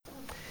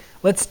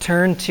Let's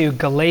turn to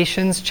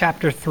Galatians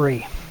chapter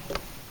 3.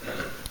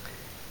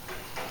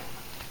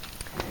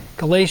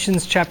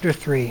 Galatians chapter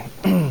 3.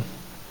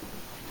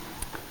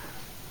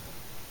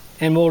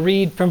 And we'll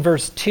read from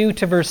verse 2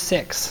 to verse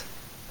 6.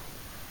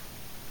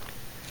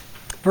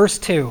 Verse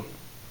 2.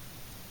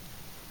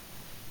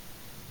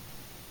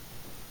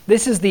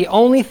 This is the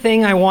only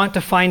thing I want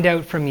to find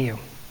out from you.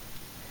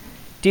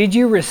 Did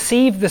you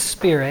receive the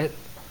Spirit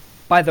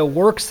by the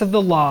works of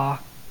the law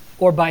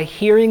or by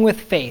hearing with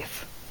faith?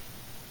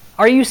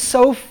 Are you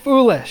so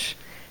foolish?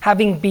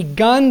 Having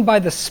begun by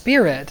the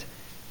Spirit,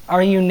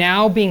 are you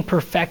now being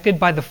perfected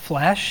by the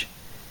flesh?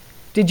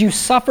 Did you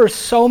suffer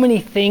so many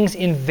things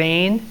in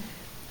vain,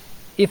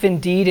 if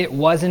indeed it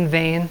was in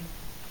vain?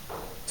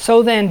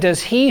 So then,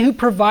 does he who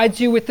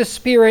provides you with the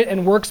Spirit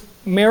and works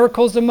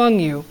miracles among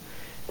you,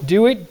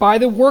 do it by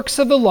the works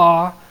of the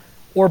law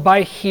or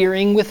by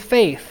hearing with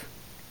faith?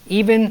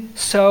 Even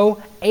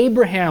so,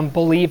 Abraham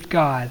believed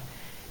God,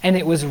 and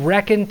it was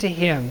reckoned to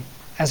him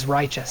as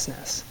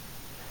righteousness.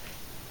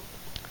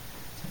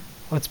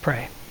 Let's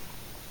pray.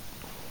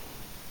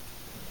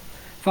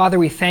 Father,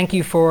 we thank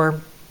you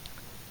for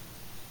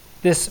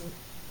this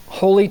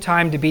holy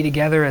time to be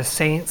together as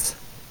saints.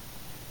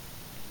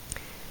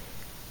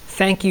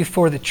 Thank you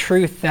for the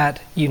truth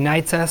that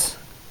unites us,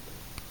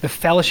 the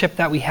fellowship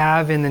that we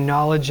have in the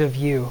knowledge of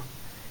you.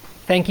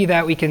 Thank you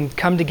that we can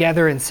come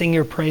together and sing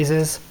your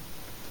praises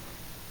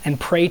and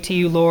pray to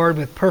you, Lord,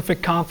 with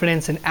perfect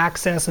confidence and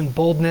access and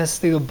boldness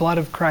through the blood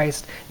of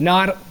Christ,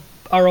 not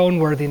our own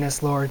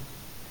worthiness, Lord.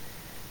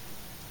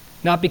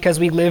 Not because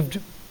we lived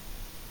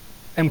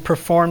and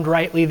performed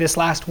rightly this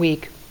last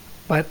week,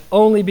 but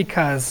only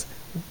because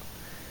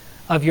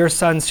of your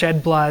Son's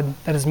shed blood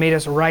that has made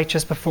us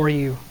righteous before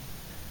you.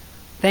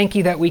 Thank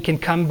you that we can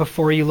come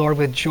before you, Lord,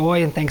 with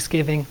joy and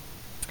thanksgiving.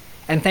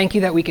 And thank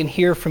you that we can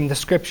hear from the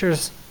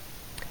Scriptures.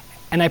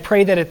 And I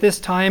pray that at this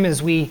time,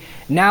 as we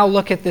now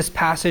look at this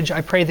passage,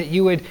 I pray that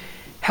you would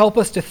help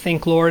us to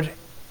think, Lord.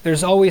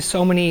 There's always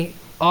so many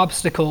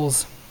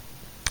obstacles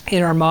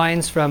in our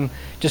minds, from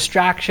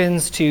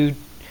distractions to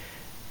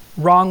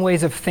wrong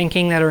ways of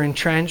thinking that are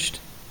entrenched,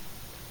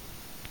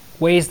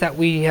 ways that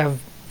we have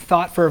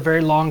thought for a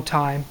very long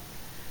time,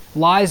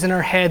 lies in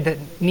our head that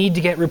need to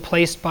get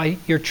replaced by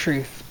your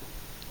truth.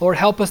 Lord,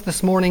 help us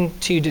this morning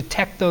to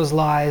detect those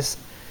lies,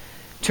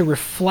 to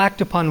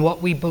reflect upon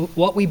what we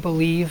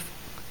believe,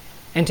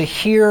 and to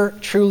hear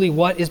truly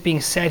what is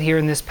being said here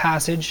in this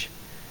passage.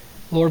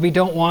 Lord, we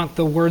don't want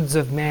the words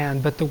of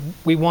man, but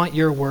we want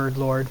your word,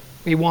 Lord.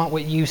 We want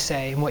what you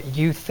say and what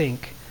you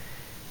think.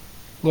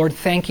 Lord,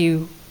 thank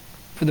you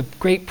for the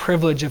great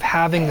privilege of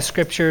having the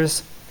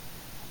Scriptures,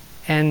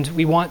 and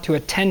we want to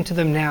attend to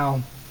them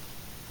now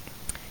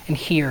and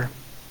hear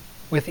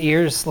with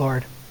ears,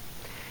 Lord.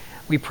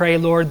 We pray,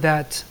 Lord,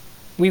 that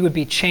we would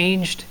be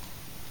changed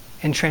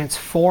and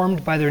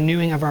transformed by the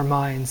renewing of our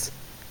minds.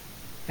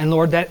 And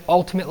Lord, that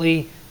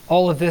ultimately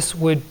all of this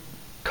would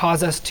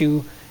cause us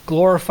to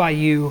glorify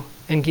you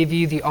and give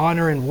you the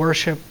honor and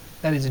worship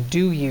that is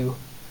due you.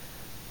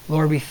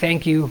 Lord, we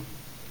thank you.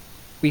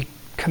 We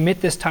commit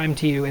this time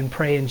to you and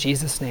pray in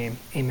Jesus' name.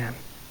 Amen.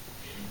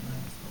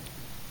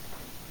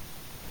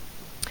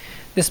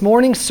 This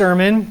morning's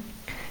sermon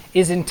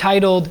is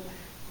entitled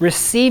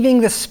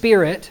Receiving the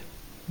Spirit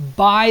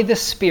by the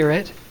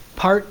Spirit,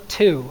 Part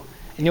 2.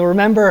 And you'll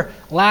remember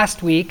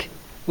last week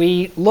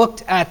we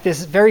looked at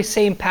this very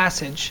same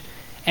passage,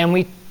 and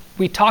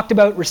we talked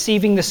about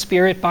receiving the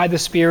Spirit by the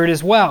Spirit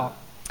as well.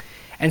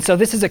 And so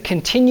this is a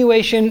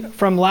continuation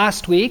from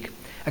last week,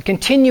 a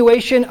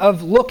continuation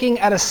of looking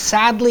at a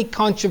sadly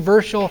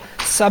controversial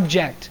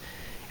subject,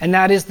 and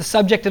that is the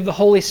subject of the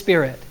Holy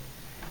Spirit,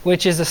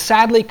 which is a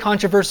sadly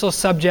controversial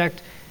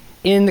subject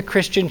in the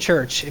Christian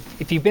church.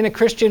 If you've been a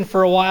Christian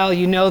for a while,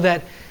 you know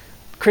that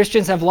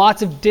Christians have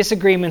lots of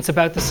disagreements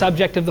about the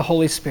subject of the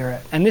Holy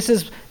Spirit. And this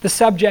is the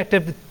subject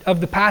of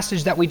the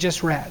passage that we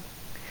just read.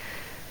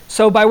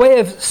 So by way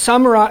of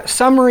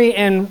summary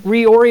and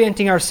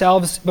reorienting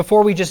ourselves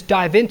before we just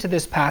dive into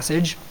this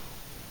passage,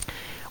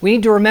 we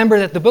need to remember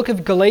that the book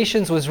of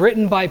Galatians was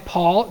written by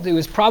Paul. It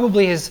was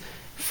probably his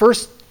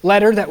first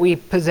letter that we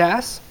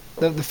possess,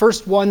 the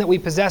first one that we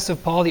possess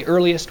of Paul, the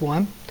earliest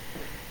one.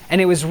 And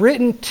it was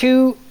written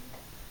to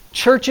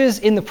churches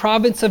in the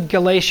province of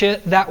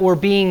Galatia that were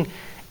being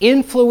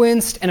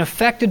influenced and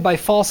affected by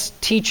false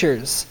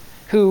teachers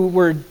who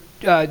were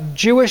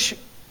Jewish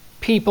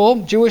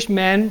people, Jewish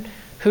men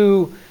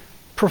who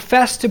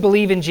professed to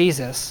believe in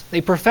Jesus.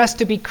 They professed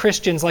to be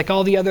Christians like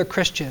all the other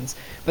Christians.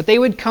 But they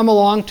would come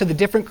along to the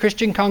different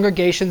Christian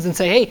congregations and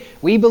say, hey,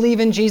 we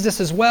believe in Jesus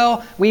as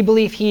well. We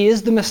believe he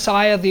is the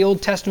Messiah the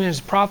Old Testament is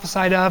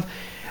prophesied of.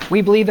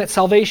 We believe that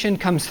salvation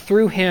comes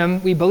through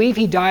him. We believe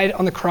he died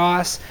on the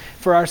cross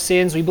for our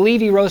sins. We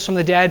believe he rose from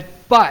the dead.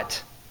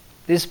 But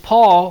this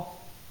Paul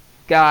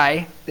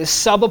guy, this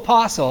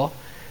sub-apostle,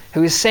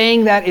 who is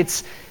saying that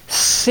it's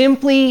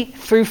simply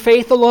through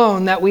faith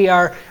alone that we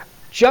are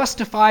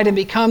justified and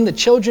become the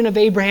children of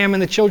Abraham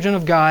and the children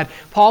of God.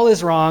 Paul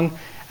is wrong.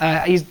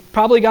 He's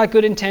probably got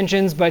good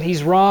intentions, but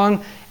he's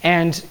wrong.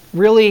 And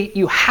really,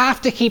 you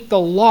have to keep the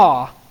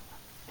law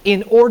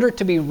in order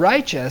to be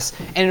righteous,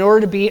 and in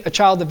order to be a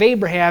child of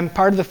Abraham,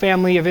 part of the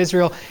family of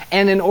Israel,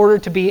 and in order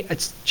to be a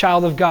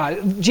child of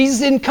God. Jesus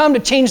didn't come to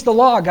change the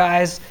law,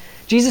 guys.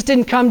 Jesus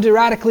didn't come to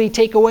radically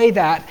take away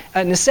that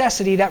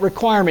necessity, that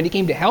requirement. He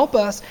came to help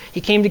us.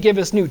 He came to give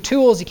us new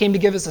tools. He came to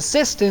give us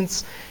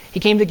assistance. He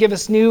came to give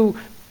us new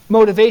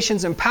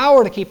motivations and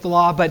power to keep the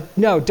law. But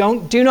no,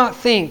 do not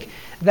think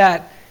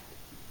that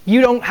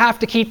you don't have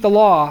to keep the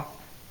law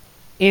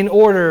in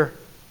order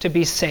to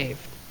be saved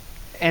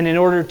and in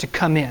order to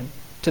come in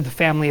to the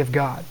family of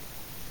God.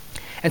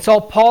 And so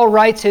Paul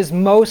writes his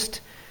most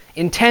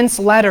intense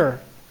letter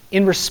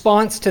in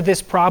response to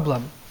this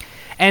problem.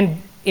 And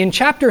in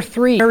chapter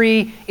 3,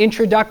 very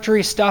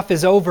introductory stuff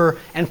is over,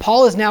 and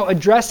Paul is now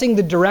addressing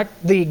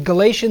the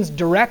Galatians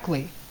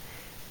directly.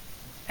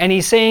 And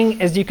he's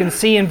saying, as you can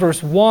see in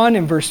verse 1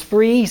 and verse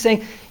 3, he's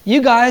saying,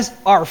 you guys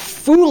are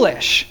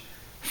foolish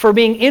for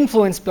being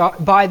influenced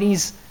by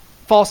these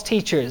false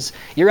teachers.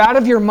 You're out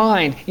of your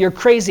mind. You're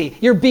crazy.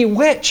 You're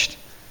bewitched.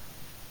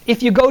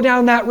 If you go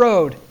down that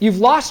road, you've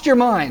lost your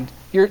mind.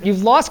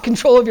 You've lost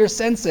control of your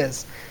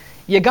senses.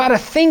 You got to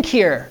think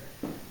here.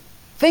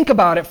 Think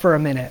about it for a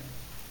minute.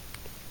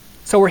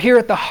 So we're here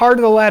at the heart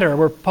of the letter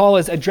where Paul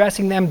is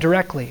addressing them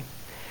directly.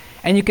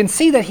 And you can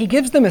see that he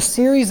gives them a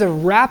series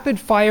of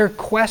rapid-fire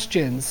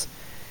questions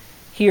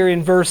here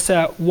in verse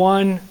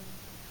 1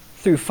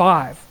 through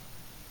 5.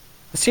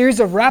 A series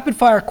of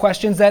rapid-fire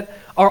questions that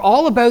are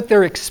all about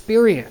their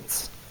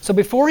experience. So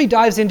before he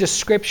dives into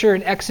scripture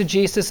and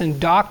exegesis and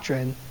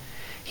doctrine,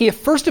 he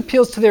first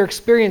appeals to their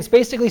experience,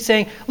 basically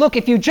saying, look,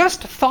 if you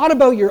just thought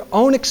about your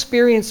own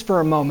experience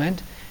for a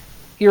moment,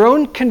 your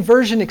own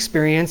conversion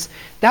experience,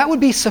 that would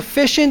be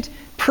sufficient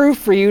proof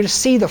for you to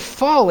see the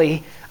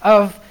folly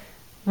of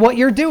what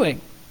you're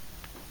doing.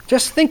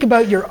 Just think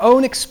about your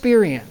own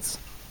experience.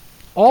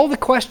 All the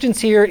questions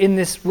here in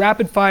this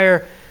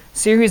rapid-fire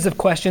series of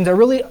questions are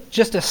really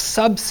just a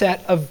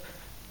subset of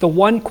the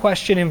one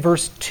question in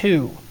verse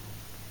 2.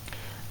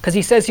 Because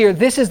he says here,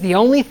 this is the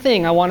only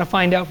thing I want to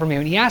find out from you.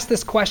 And he asks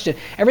this question.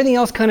 Everything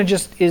else kind of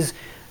just is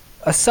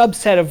a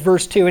subset of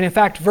verse 2. And in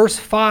fact, verse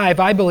 5,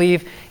 I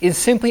believe, is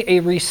simply a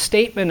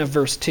restatement of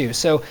verse 2.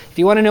 So if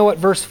you want to know what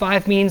verse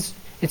 5 means,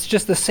 it's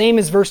just the same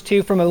as verse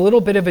 2 from a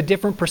little bit of a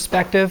different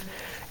perspective.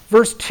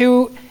 Verse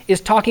 2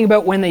 is talking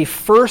about when they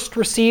first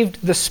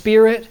received the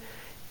Spirit.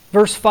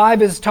 Verse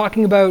 5 is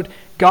talking about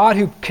God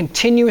who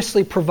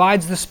continuously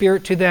provides the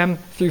Spirit to them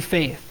through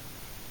faith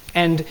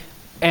and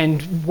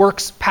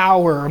works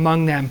power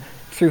among them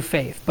through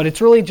faith. But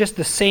it's really just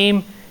the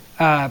same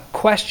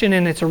question,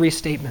 and it's a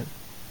restatement.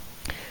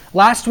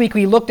 Last week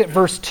we looked at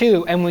verse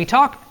 2, and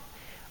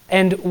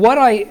and what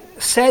I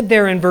said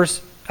there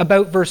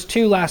about verse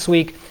 2 last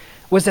week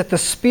was that the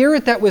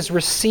Spirit that was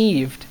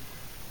received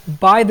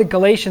by the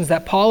Galatians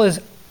that Paul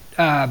is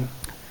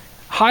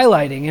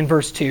highlighting in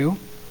verse 2,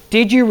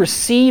 did you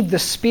receive the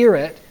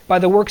Spirit by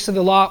the works of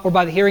the law or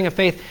by the hearing of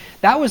faith?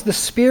 That was the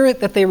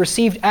Spirit that they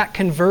received at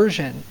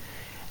conversion.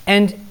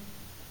 And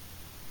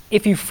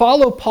if you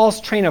follow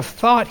Paul's train of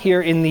thought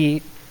here in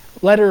the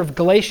letter of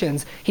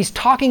Galatians, he's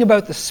talking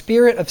about the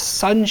spirit of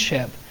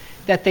sonship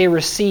that they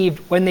received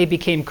when they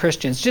became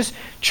Christians. Just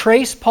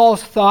trace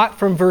Paul's thought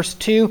from verse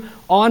 2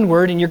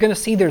 onward, and you're going to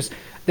see there's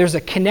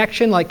a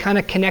connection, like kind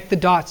of connect the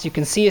dots. You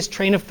can see his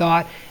train of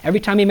thought every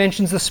time he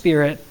mentions the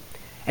Spirit.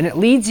 And it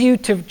leads you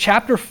to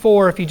chapter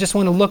 4, if you just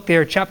want to look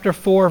there, chapter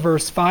 4,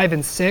 verse 5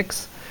 and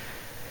 6.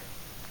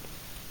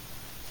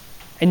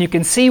 And you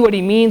can see what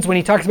he means when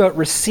he talks about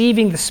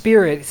receiving the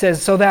Spirit. He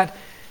says, so that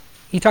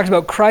he talks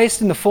about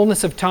Christ in the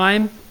fullness of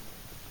time.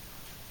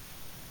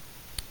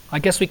 I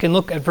guess we can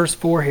look at verse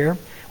 4 here.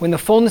 When the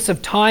fullness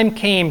of time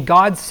came,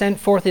 God sent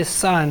forth his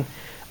Son,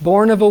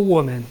 born of a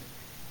woman,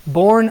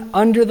 born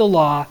under the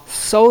law,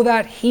 so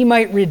that he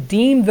might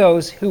redeem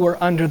those who were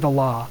under the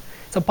law.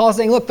 So Paul's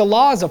saying, look, the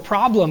law is a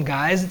problem,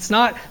 guys. It's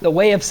not the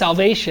way of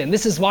salvation.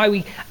 This is why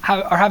we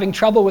are having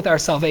trouble with our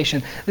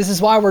salvation. This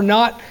is why we're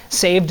not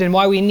saved and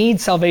why we need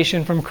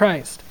salvation from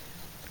Christ.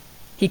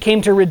 He came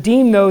to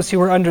redeem those who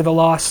were under the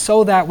law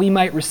so that we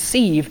might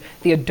receive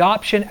the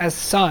adoption as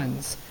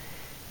sons.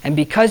 And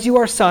because you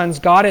are sons,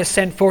 God has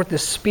sent forth the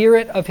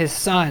Spirit of his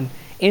Son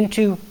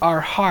into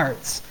our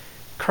hearts,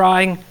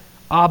 crying,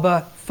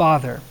 Abba,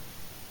 Father.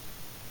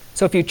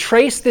 So if you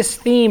trace this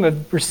theme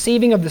of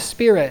receiving of the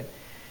Spirit,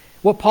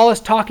 what Paul is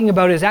talking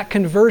about is at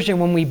conversion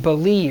when we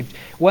believed,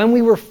 when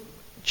we were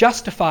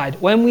justified,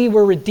 when we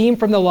were redeemed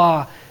from the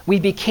law, we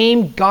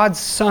became God's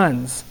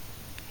sons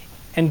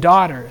and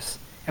daughters,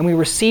 and we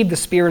received the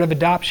Spirit of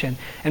adoption.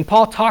 And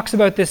Paul talks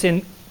about this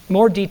in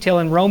more detail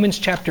in Romans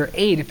chapter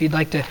 8, if you'd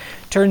like to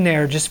turn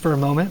there just for a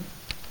moment.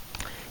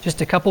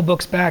 Just a couple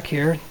books back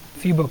here, a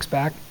few books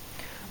back.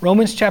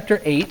 Romans chapter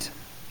 8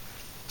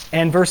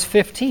 and verse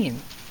 15.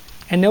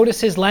 And notice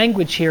his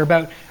language here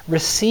about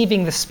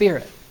receiving the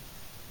Spirit.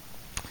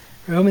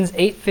 Romans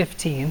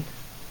 8:15.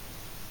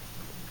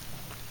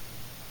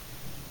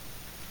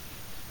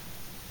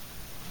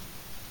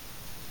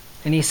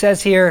 And he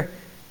says here,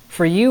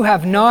 for you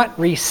have not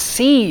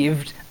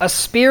received a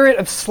spirit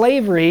of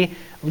slavery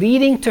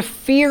leading to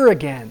fear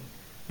again.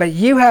 But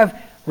you have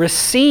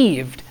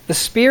received the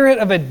spirit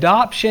of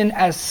adoption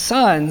as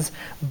sons,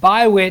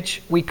 by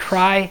which we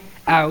cry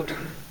out,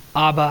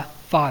 Abba,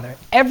 Father.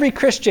 Every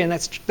Christian,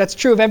 that's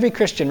true of every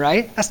Christian,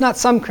 right? That's not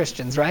some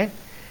Christians, right?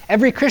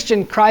 Every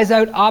Christian cries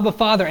out, Abba,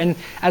 Father. And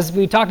as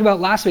we talked about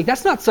last week,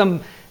 that's not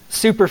some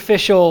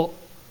superficial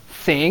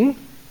thing,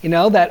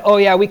 that, oh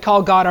yeah, we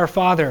call God our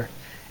Father.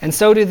 And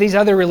so do these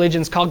other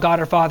religions call God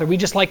our Father. We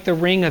just like the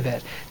ring of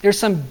it. There's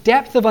some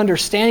depth of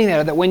understanding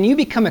there that when you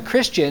become a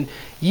Christian,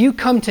 you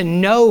come to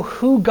know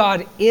who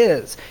God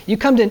is. You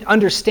come to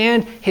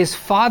understand his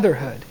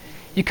fatherhood.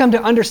 You come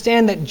to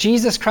understand that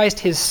Jesus Christ,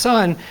 his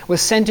Son,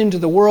 was sent into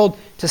the world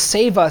to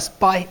save us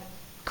by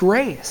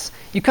grace.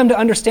 You come to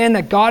understand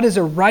that God is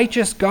a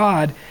righteous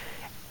God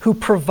who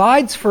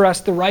provides for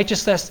us the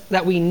righteousness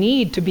that we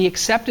need to be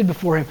accepted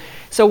before him.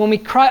 So when we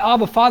cry,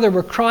 Abba, Father,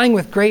 we're crying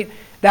with great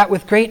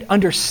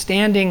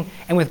understanding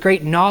and with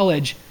great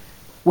knowledge,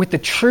 with the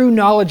true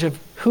knowledge of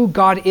who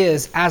God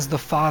is as the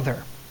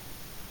Father.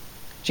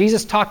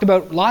 Jesus talked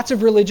about lots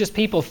of religious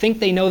people think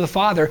they know the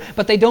Father,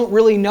 but they don't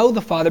really know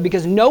the Father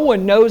because no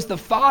one knows the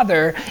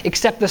Father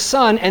except the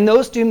Son and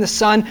those to whom the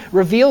Son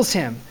reveals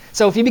him.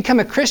 So if you become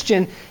a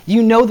Christian,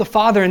 you know the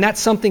Father, and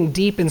that's something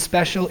deep and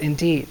special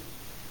indeed.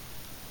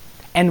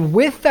 And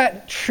with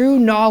that true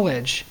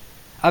knowledge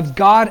of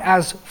God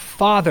as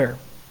Father,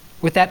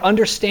 with that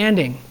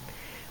understanding,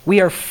 we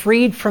are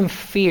freed from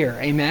fear.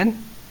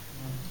 Amen?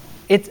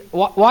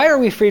 Why are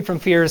we freed from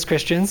fear as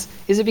Christians?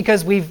 Is it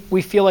because we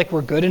feel like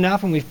we're good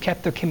enough and we've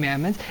kept the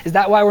commandments? Is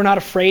that why we're not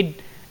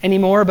afraid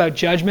anymore about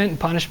judgment and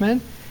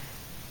punishment?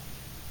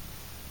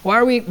 Why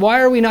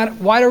are we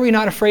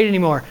not afraid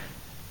anymore?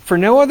 For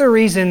no other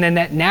reason than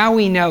that now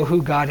we know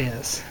who God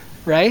is,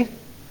 right?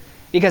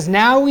 Because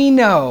now we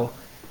know,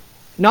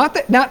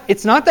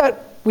 it's not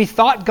that we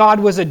thought God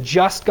was a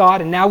just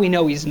God and now we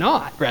know he's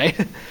not, right?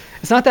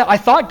 It's not that I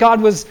thought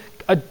God was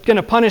going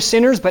to punish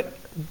sinners, but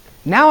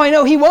now I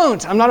know he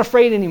won't. I'm not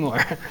afraid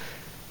anymore.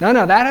 No,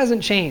 that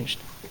hasn't changed.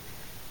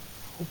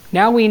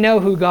 Now we know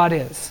who God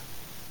is.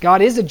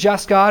 God is a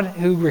just God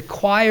who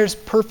requires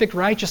perfect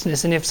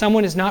righteousness. And if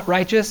someone is not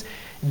righteous,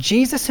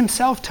 Jesus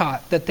himself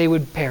taught that they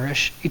would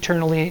perish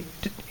eternally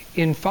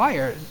in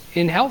fire,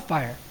 in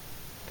hellfire.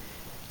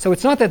 So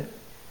it's not that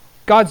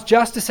God's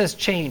justice has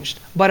changed,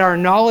 but our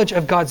knowledge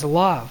of God's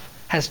love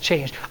has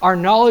changed. Our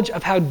knowledge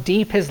of how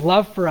deep his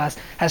love for us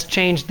has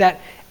changed,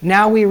 that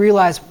now we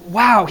realize,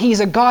 wow,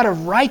 he's a God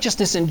of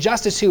righteousness and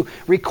justice who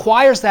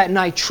requires that, and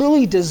I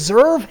truly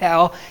deserve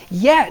hell,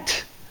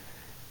 yet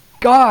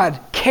God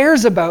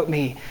cares about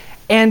me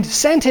and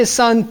sent his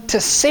Son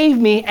to save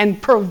me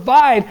and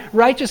provide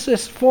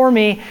righteousness for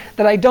me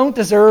that I don't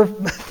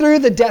deserve through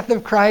the death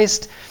of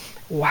Christ.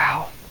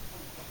 Wow.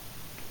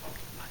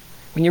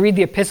 When you read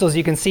the epistles,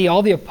 you can see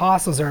all the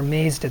apostles are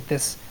amazed at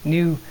this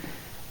new,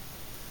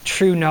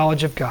 true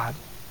knowledge of God.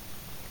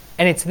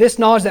 And it's this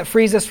knowledge that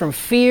frees us from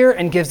fear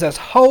and gives us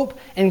hope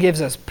and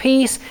gives us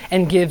peace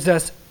and gives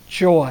us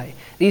joy.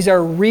 These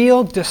are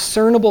real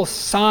discernible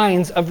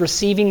signs of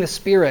receiving the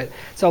Spirit.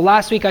 So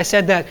last week I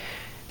said that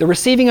the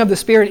receiving of the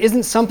Spirit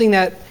isn't something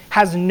that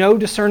has no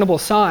discernible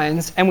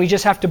signs and we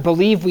just have to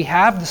believe we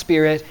have the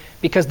Spirit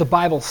because the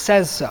Bible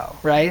says so,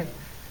 right?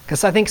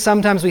 Because I think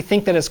sometimes we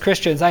think that as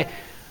Christians,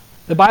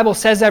 the Bible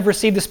says I've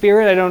received the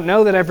Spirit. I don't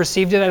know that I've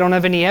received it. I don't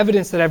have any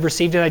evidence that I've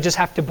received it. I just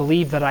have to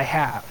believe that I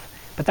have.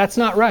 But that's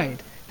not right.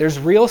 There's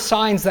real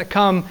signs that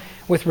come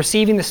with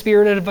receiving the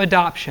Spirit of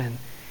adoption.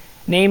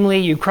 Namely,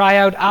 you cry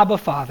out, Abba,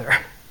 Father,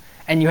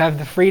 and you have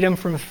the freedom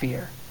from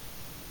fear.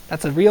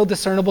 That's a real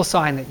discernible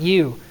sign that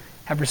you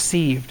have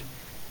received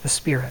the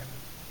Spirit.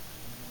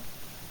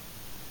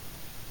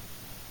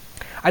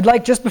 I'd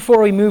like, just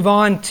before we move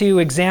on to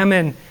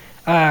examine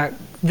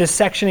this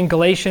section in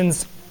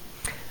Galatians,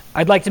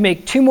 I'd like to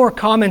make two more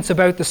comments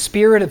about the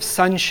spirit of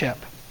sonship.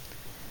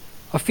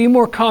 A few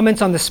more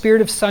comments on the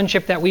spirit of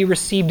sonship that we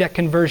received at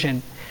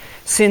conversion.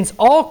 Since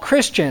all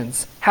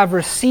Christians have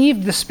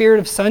received the spirit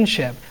of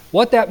sonship,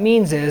 what that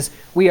means is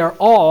we are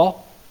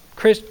all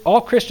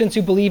Christians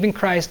who believe in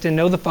Christ and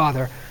know the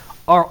Father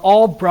are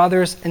all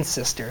brothers and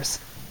sisters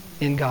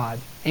in God.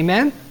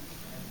 Amen?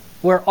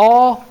 We're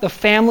all the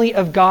family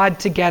of God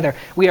together.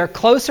 We are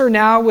closer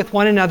now with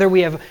one another.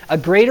 We have a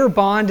greater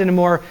bond and a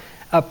more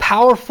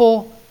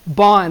powerful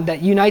bond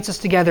that unites us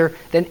together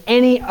than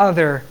any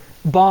other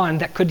bond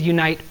that could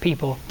unite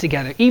people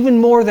together, even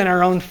more than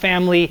our own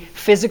family,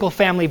 physical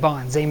family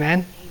bonds.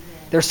 Amen?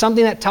 There's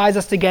something that ties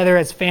us together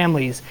as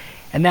families,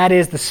 and that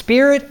is the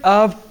spirit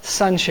of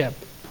sonship.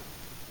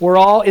 We're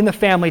all in the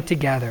family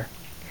together.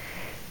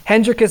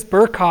 Hendrikus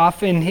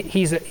Berkhoff, and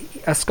he's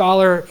a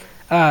scholar,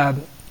 a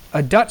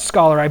Dutch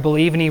scholar, I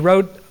believe, and he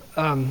wrote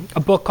a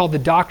book called The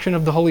Doctrine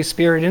of the Holy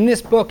Spirit. In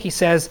this book, he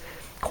says,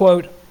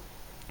 quote,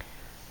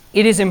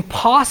 "It is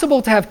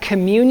impossible to have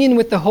communion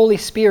with the Holy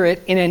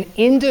Spirit in an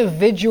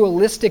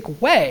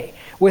individualistic way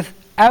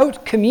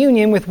without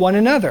communion with one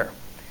another.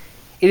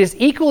 It is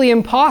equally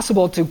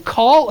impossible to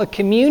call a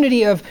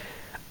community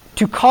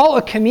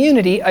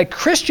a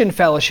Christian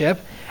fellowship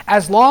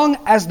as long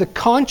as the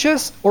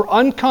conscious or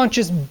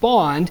unconscious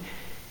bond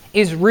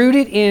is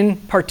rooted in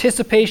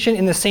participation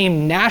in the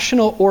same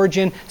national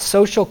origin,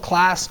 social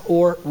class,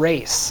 or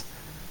race.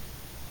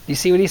 You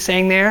see what he's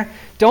saying there?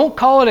 Don't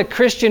call it a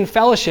Christian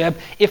fellowship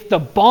if the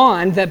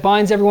bond that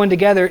binds everyone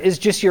together is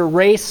just your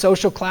race,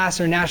 social class,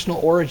 or national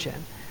origin.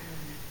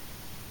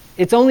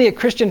 It's only a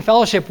Christian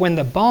fellowship when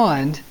the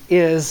bond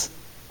is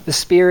the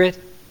spirit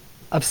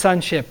of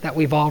sonship that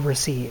we've all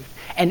received.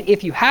 And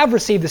if you have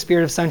received the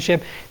spirit of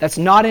sonship, that's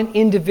not an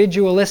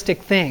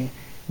individualistic thing.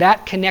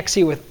 That connects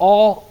you with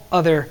all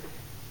other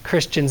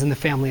Christians in the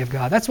family of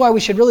God. That's why we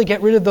should really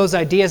get rid of those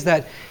ideas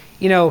that,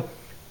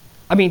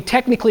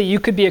 technically you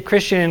could be a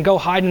Christian and go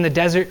hide in the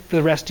desert for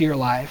the rest of your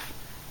life.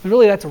 But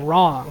really, that's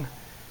wrong.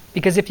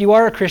 Because if you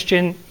are a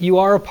Christian, you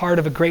are a part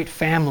of a great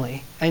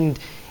family. And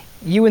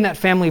you and that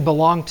family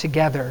belong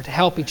together to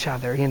help each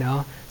other,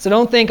 So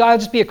don't think, I'll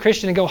just be a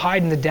Christian and go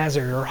hide in the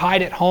desert or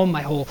hide at home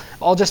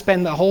I'll just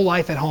spend the whole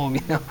life at home,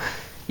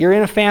 You're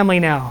in a family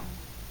now.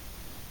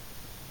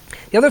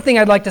 The other thing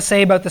I'd like to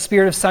say about the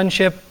spirit of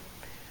sonship,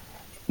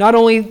 not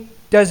only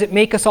does it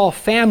make us all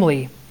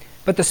family,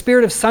 but the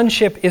spirit of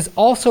sonship is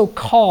also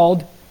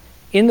called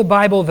in the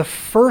Bible the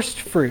first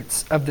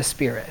fruits of the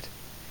Spirit.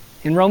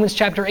 In Romans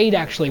chapter 8,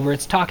 actually, where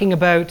it's talking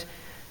about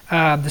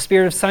the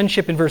spirit of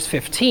sonship in verse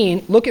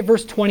 15, look at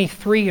verse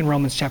 23 in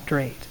Romans chapter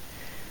 8.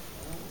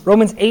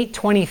 Romans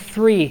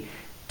 8:23,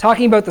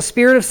 talking about the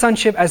spirit of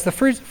sonship as the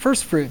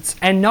first fruits.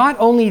 And not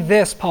only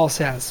this, Paul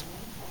says,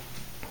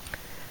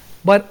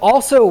 but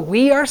also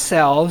we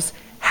ourselves,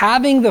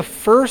 having the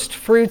first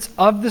fruits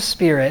of the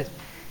Spirit,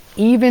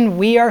 even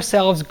we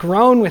ourselves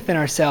groan within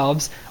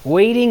ourselves,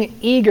 waiting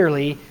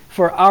eagerly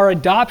for our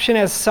adoption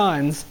as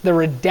sons, the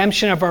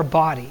redemption of our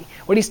body.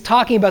 What he's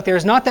talking about there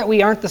is not that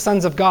we aren't the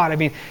sons of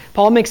God.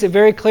 Paul makes it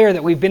very clear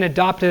that we've been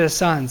adopted as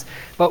sons.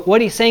 But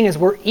what he's saying is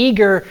we're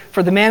eager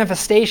for the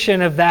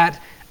manifestation of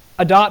that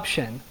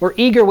adoption. We're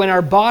eager when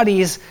our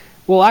bodies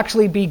will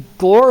actually be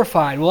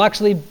glorified, will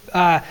actually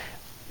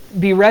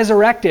be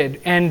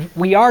resurrected. And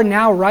we are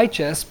now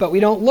righteous, but we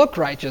don't look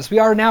righteous. We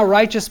are now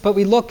righteous, but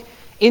we look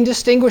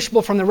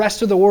indistinguishable from the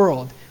rest of the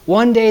world.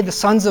 One day the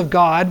sons of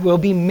God will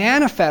be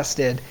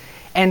manifested.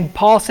 And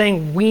Paul's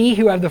saying, we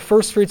who have the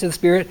first fruits of the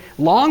Spirit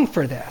long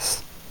for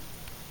this.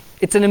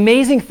 It's an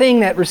amazing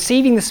thing that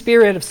receiving the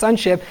spirit of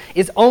sonship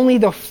is only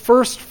the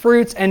first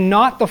fruits and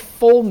not the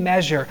full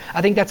measure.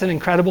 I think that's an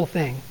incredible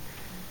thing.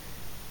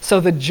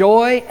 So the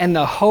joy and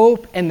the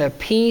hope and the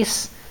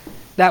peace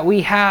that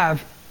we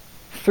have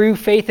through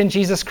faith in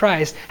Jesus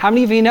Christ, how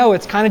many of you know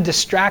it's kind of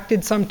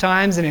distracted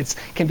sometimes and it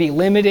can be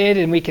limited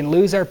and we can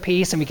lose our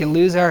peace and we can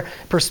lose our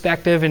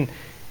perspective, and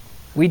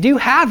we do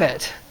have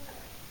it.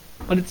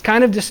 But it's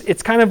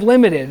kind of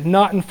limited,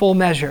 not in full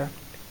measure.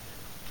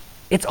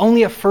 It's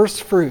only a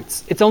first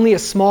fruits. It's only a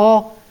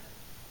small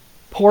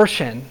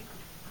portion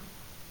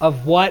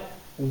of what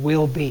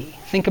will be.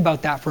 Think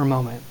about that for a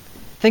moment.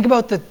 Think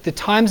about the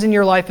times in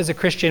your life as a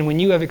Christian when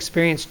you have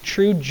experienced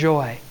true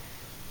joy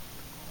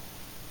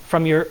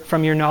from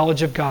your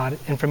knowledge of God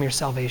and from your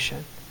salvation.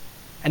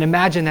 And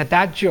imagine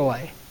that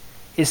joy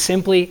is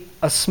simply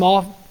a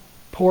small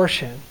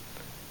portion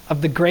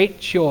of the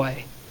great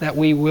joy that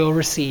we will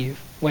receive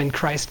when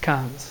Christ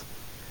comes.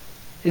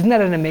 Isn't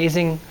that an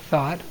amazing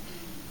thought?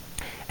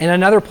 In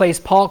another place,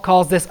 Paul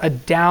calls this a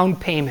down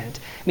payment,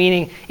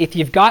 meaning if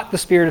you've got the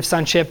spirit of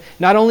sonship,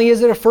 not only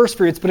is it a first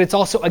fruits, but it's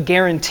also a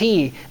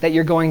guarantee that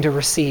you're going to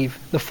receive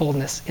the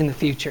fullness in the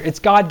future. It's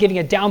God giving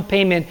a down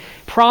payment,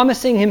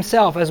 promising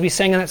himself, as we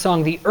sang in that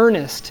song, the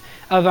earnest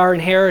of our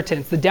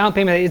inheritance, the down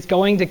payment that is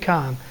going to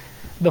come,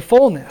 the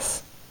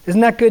fullness.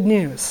 Isn't that good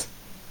news?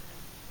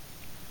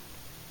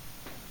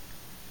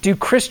 Do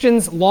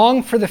Christians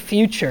long for the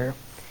future?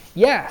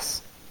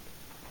 Yes,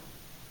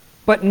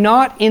 but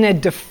not in a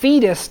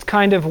defeatist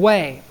kind of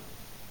way.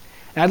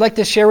 And I'd like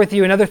to share with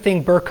you another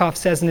thing Berkhoff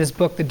says in his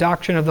book, The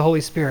Doctrine of the Holy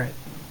Spirit.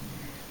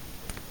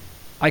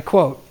 I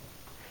quote,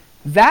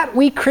 "That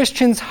we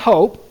Christians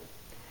hope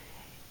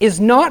is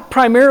not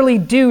primarily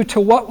due to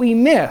what we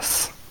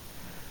miss,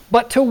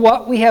 but to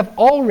what we have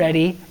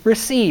already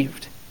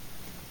received.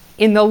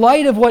 In the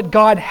light of what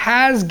God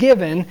has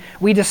given,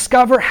 we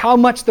discover how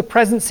much the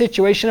present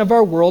situation of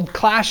our world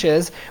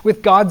clashes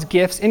with God's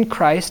gifts in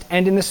Christ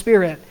and in the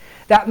Spirit.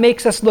 That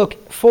makes us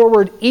look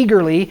forward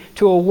eagerly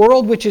to a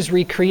world which is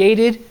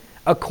recreated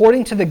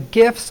according to the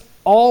gifts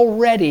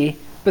already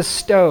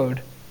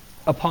bestowed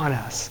upon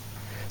us."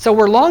 So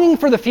we're longing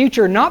for the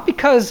future not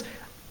because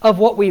of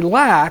what we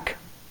lack,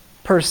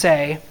 per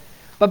se,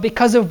 but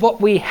because of what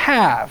we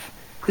have.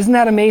 Isn't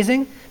that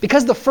amazing?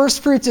 Because the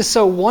first fruits is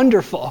so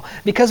wonderful,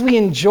 because we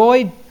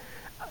enjoy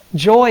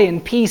joy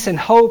and peace and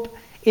hope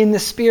in the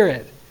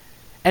Spirit.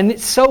 And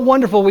it's so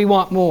wonderful we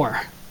want more.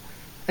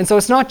 And so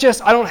it's not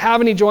just, I don't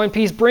have any joy and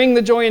peace, bring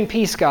the joy and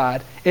peace,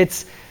 God.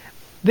 It's,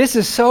 this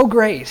is so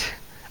great.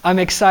 I'm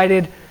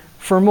excited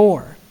for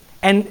more.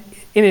 And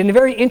in a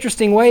very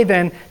interesting way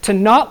then, to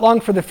not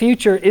long for the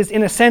future is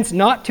in a sense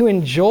not to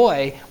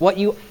enjoy what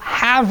you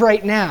have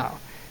right now.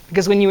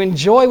 Because when you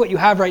enjoy what you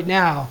have right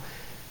now,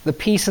 the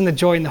peace and the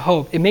joy and the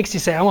hope, it makes you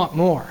say, I want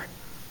more.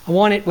 I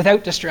want it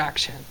without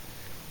distraction.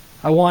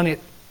 I want it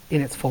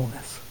in its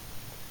fullness.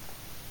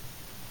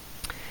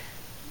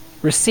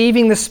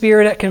 Receiving the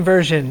Spirit at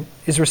conversion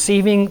is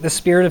receiving the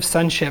Spirit of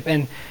sonship.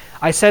 And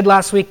I said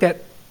last week that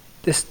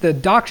the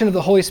doctrine of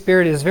the Holy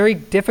Spirit is very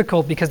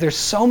difficult because there's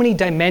so many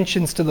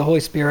dimensions to the Holy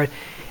Spirit.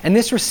 And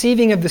this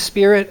receiving of the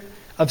Spirit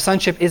of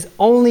sonship is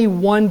only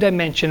one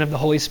dimension of the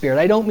Holy Spirit.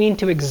 I don't mean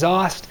to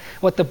exhaust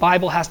what the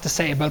Bible has to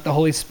say about the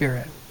Holy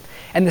Spirit.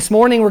 And this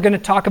morning we're going to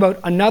talk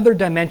about another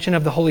dimension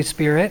of the Holy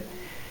Spirit.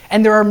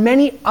 And there are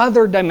many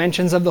other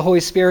dimensions of the Holy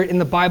Spirit in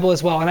the Bible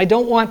as well. And I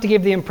don't want to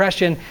give the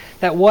impression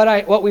that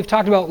what we've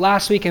talked about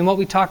last week and what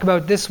we talk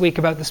about this week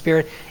about the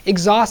Spirit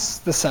exhausts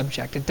the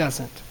subject. It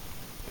doesn't.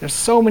 There's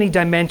so many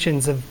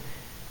dimensions of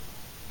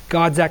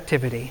God's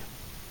activity.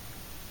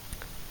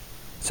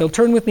 So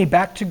turn with me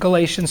back to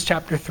Galatians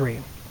chapter 3.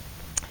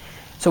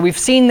 So we've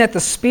seen that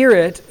the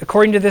Spirit,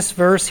 according to this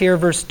verse here,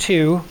 verse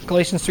 2,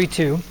 Galatians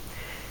 3:2,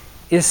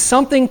 is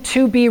something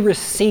to be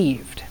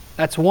received.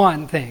 That's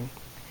one thing.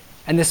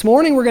 And this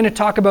morning we're going to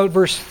talk about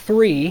verse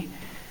 3,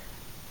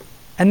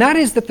 and that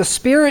is that the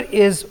Spirit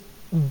is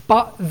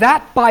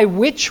that by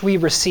which we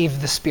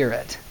receive the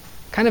Spirit.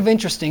 Kind of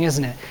interesting,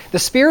 isn't it? The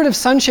Spirit of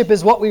sonship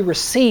is what we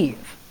receive.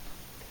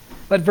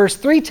 But verse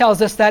 3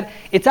 tells us that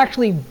it's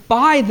actually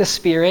by the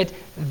Spirit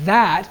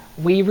that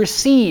we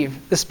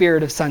receive the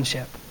Spirit of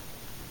sonship.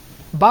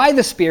 By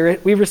the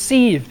Spirit, we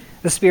receive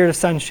the Spirit of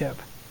sonship.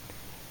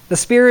 The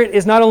Spirit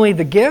is not only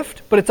the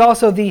gift, but it's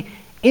also the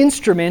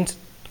instrument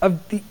of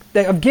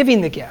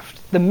giving the gift,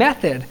 the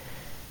method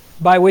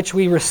by which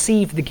we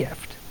receive the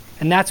gift.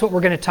 And that's what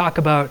we're going to talk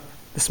about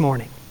this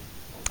morning.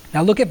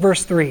 Now look at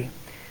verse 3.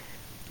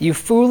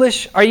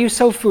 Are you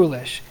so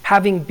foolish?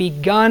 Having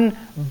begun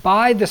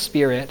by the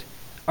Spirit,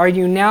 are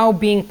you now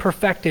being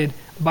perfected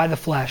by the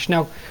flesh?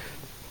 Now,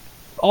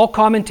 all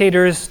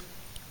commentators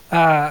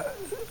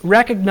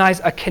recognize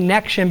a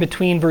connection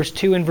between verse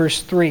 2 and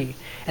verse 3.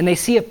 And they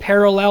see a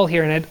parallel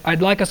here, and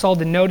I'd like us all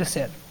to notice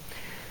it.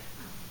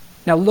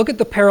 Now look at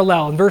the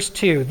parallel in verse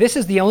 2. This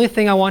is the only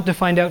thing I want to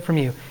find out from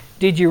you.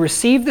 Did you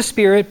receive the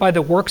Spirit by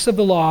the works of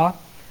the law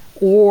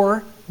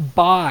or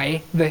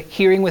by the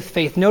hearing with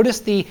faith? Notice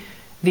the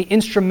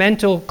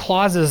instrumental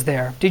clauses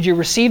there. Did you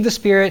receive the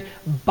Spirit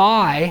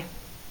by,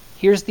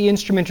 here's the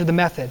instrument or the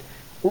method,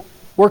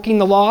 working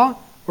the law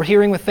or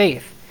hearing with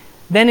faith?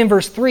 Then in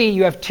verse 3,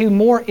 you have two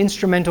more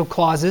instrumental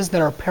clauses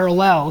that are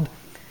paralleled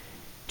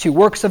to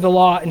works of the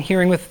law and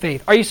hearing with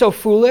faith. Are you so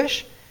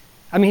foolish?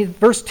 I mean,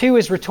 verse 2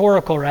 is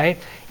rhetorical, right?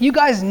 You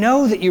guys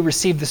know that you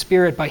received the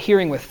Spirit by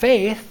hearing with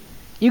faith.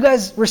 You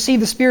guys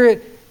received the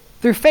Spirit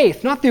through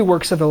faith, not through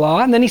works of the law.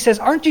 And then he says,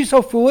 aren't you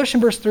so foolish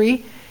in verse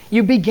 3?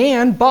 You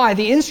began by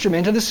the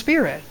instrument of the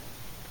Spirit.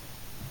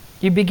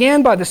 You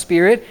began by the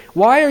Spirit.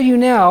 Why are you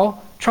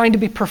now trying to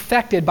be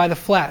perfected by the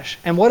flesh?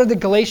 And what are the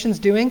Galatians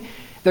doing?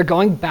 They're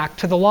going back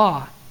to the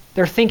law.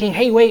 They're thinking,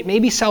 hey, wait,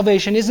 maybe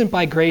salvation isn't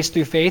by grace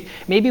through faith.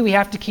 Maybe we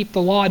have to keep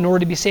the law in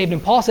order to be saved.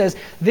 And Paul says,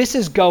 this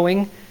is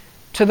going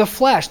to the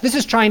flesh. This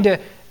is trying to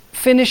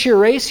finish your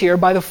race here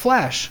by the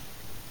flesh.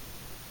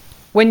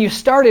 When you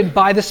started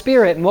by the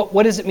Spirit, and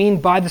what does it mean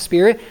by the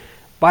Spirit?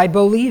 By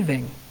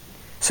believing.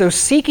 So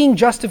seeking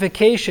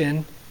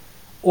justification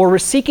or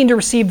seeking to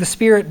receive the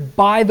Spirit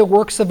by the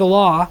works of the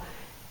law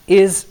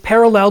is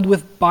paralleled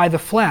with by the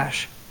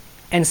flesh.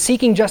 And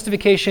seeking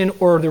justification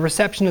or the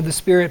reception of the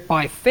Spirit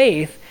by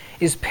faith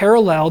is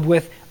paralleled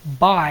with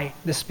by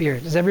the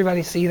Spirit. Does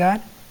everybody see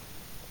that?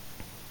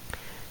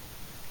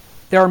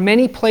 There are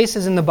many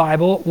places in the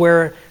Bible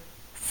where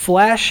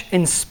flesh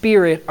and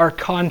spirit are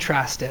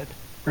contrasted,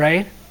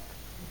 right?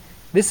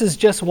 This is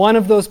just one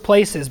of those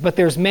places, but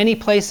there's many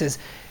places.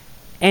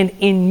 And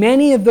in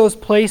many of those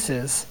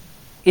places,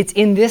 it's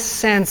in this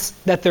sense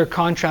that they're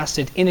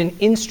contrasted, in an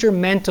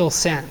instrumental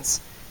sense,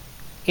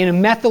 in a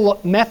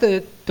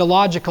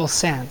methodological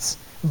sense,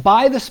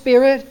 by the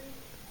Spirit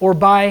or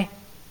by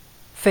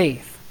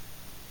faith.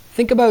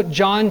 Think about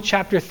John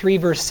chapter 3,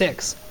 verse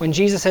 6, when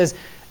Jesus says,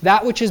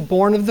 that which is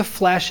born of the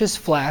flesh is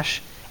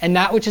flesh, and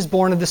that which is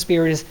born of the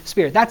Spirit is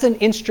spirit. That's an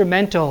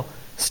instrumental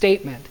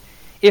statement.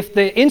 If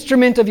the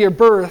instrument of your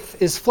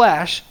birth is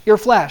flesh, you're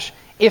flesh.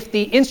 If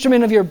the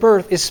instrument of your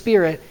birth is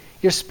spirit,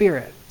 you're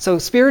spirit. So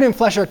spirit and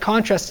flesh are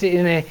contrasted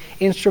in an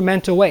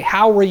instrumental way.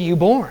 How were you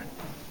born?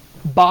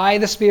 By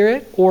the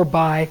Spirit or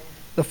by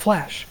the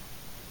flesh?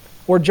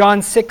 Or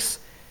John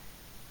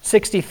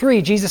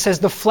 6:63, Jesus says,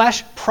 the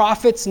flesh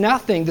profits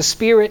nothing. The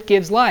Spirit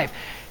gives life.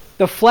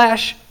 The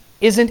flesh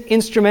isn't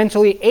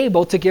instrumentally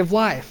able to give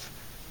life.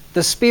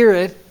 The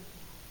Spirit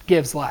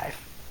gives life.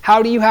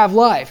 How do you have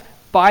life?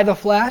 By the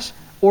flesh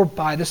or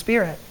by the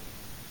Spirit?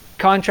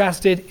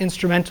 Contrasted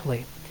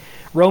instrumentally.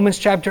 Romans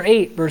chapter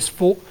 8, verse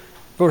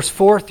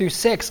 4 through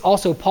 6,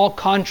 also Paul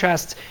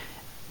contrasts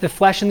the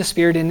flesh and the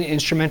Spirit in the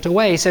instrumental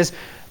way. He says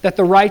that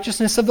the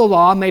righteousness of the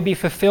law may be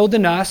fulfilled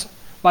in us,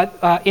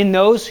 but in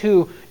those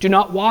who do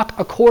not walk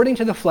according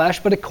to the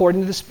flesh, but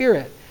according to the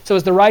Spirit. So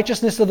is the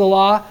righteousness of the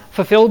law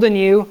fulfilled in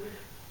you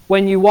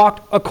when you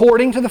walked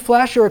according to the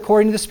flesh or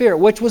according to the Spirit?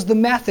 Which was the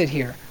method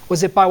here?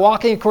 Was it by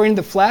walking according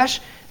to the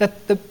flesh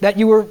that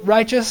you were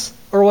righteous?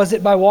 Or was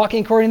it by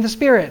walking according to the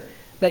Spirit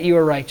that you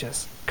were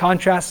righteous?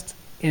 Contrast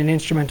in an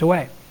instrumental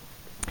way.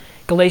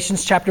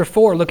 Galatians chapter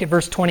 4, look at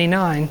verse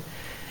 29.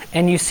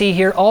 And you see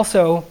here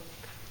also,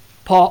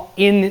 Paul,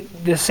 in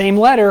the same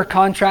letter,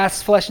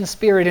 contrasts flesh and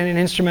spirit in an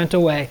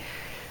instrumental way.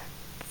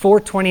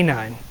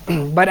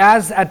 4:29. But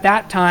as at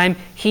that time,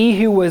 he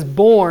who was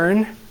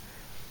born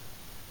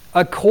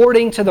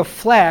according to the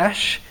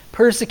flesh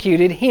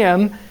persecuted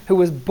him who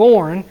was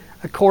born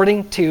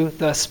according to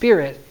the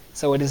Spirit,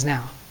 so it is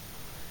now.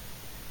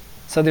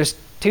 So there's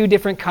two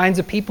different kinds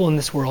of people in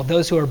this world,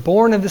 those who are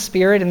born of the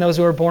Spirit and those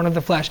who are born of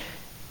the flesh.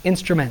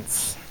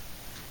 Instruments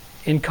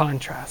in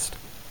contrast.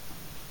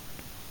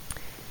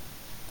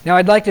 Now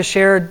I'd like to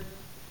share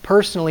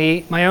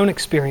personally my own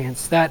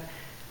experience that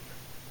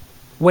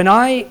when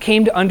I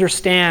came to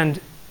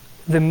understand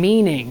the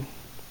meaning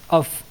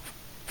of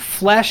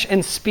flesh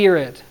and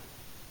spirit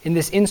in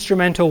this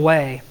instrumental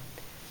way,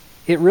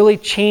 it really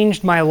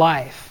changed my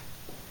life.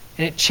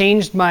 And it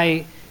changed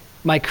my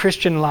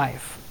Christian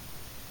life.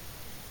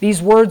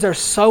 These words are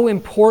so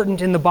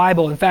important in the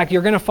Bible. In fact,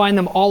 you're going to find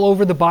them all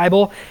over the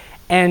Bible.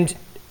 And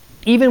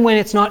even when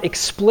it's not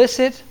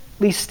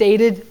explicitly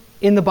stated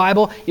in the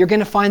Bible, you're going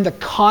to find the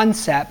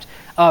concept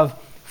of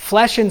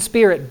flesh and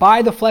spirit,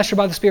 by the flesh or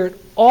by the Spirit,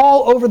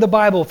 all over the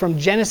Bible from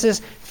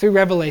Genesis through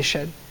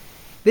Revelation.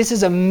 This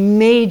is a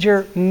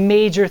major,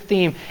 major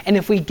theme. And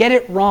if we get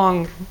it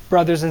wrong,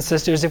 brothers and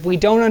sisters, if we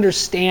don't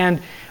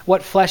understand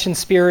what flesh and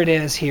spirit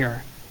is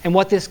here and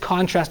what this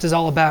contrast is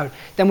all about,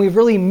 then we've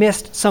really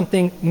missed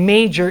something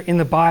major in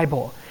the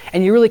Bible.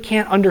 And you really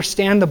can't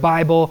understand the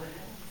Bible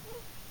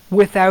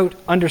without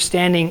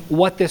understanding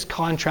what this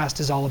contrast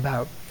is all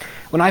about.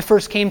 When I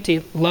first came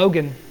to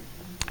Logan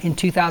in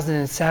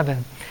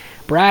 2007,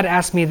 Brad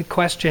asked me the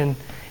question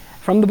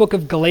from the book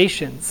of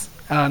Galatians.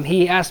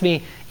 He asked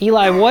me,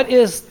 Eli, what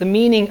is the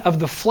meaning of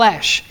the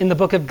flesh in the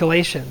book of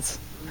Galatians?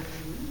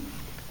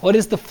 What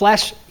is the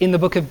flesh in the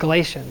book of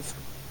Galatians?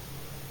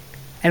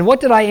 And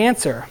what did I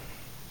answer?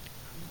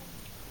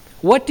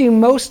 What do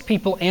most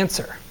people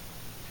answer?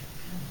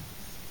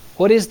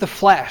 What is the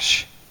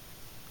flesh?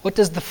 What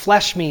does the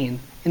flesh mean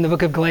in the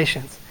book of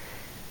Galatians?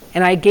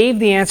 And I gave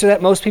the answer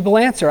that most people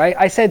answer.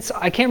 I said,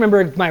 I can't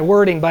remember my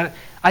wording, but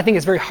I think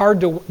it's very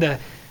hard to,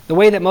 the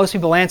way that most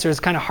people answer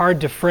is kind of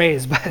hard to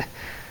phrase, but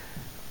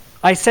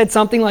I said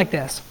something like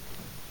this.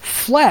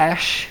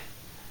 Flesh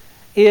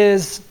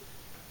is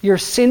your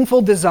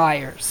sinful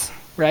desires,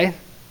 right?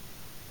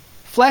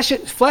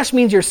 Flesh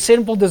means your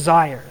sinful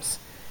desires,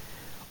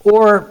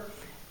 or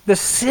the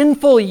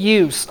sinful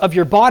use of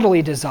your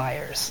bodily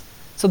desires.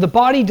 So the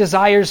body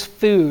desires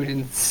food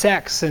and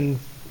sex and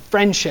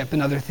friendship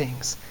and other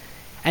things.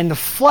 And the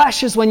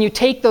flesh is when you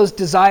take those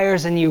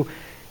desires and you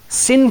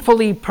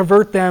sinfully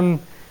pervert them.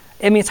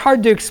 I mean, it's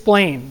hard to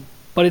explain,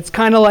 but it's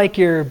kind of like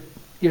your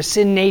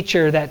sin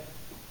nature that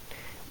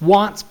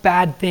wants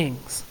bad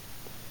things.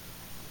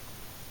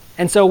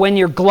 And so when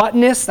you're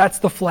gluttonous, that's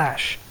the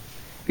flesh.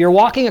 You're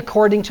walking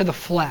according to the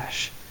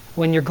flesh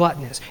when you're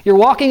gluttonous. You're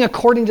walking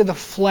according to the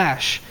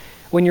flesh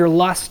when you're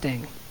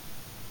lusting.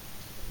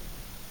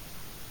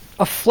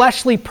 A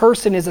fleshly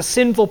person is a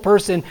sinful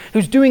person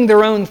who's doing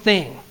their own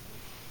thing.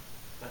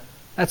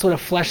 That's what a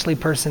fleshly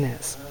person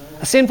is.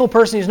 A sinful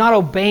person who's not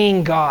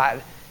obeying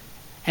God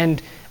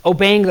and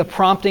obeying the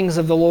promptings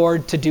of the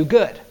Lord to do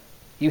good.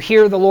 You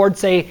hear the Lord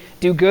say,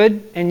 do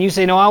good, and you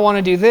say, no, I want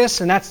to do this,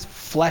 and that's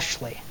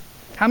fleshly.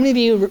 How many of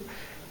you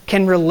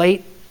can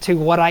relate to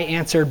what I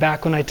answered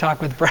back when I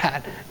talked with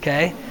Brad?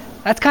 Okay?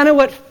 That's kind of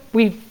what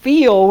we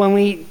feel when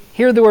we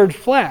hear the word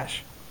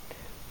flesh.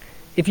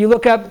 If you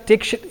look up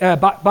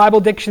Bible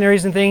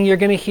dictionaries and things, you're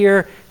going to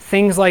hear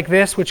things like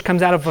this, which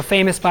comes out of a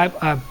famous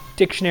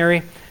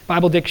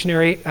Bible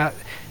dictionary.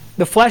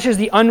 The flesh is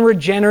the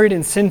unregenerate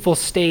and sinful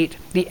state.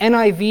 The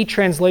NIV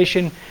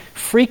translation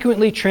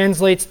frequently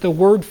translates the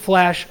word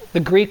flesh.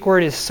 The Greek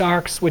word is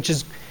sarx, which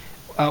is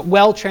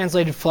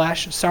well-translated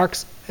flesh.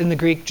 Sarx in the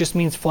Greek just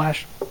means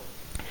flesh.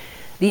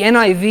 The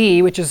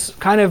NIV, which is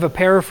kind of a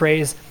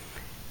paraphrase,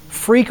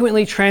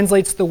 frequently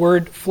translates the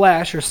word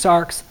flesh or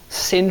sarx,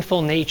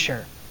 sinful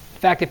nature. In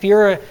fact, if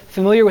you're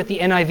familiar with the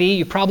NIV,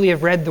 you probably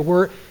have read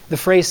the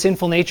phrase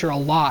sinful nature a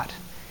lot.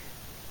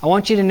 I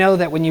want you to know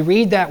that when you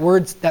read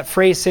that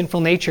phrase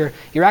sinful nature,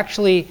 you're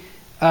actually,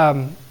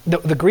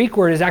 the Greek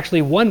word is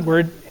actually one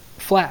word,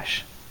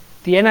 flesh.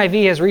 The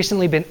NIV has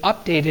recently been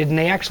updated, and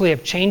they actually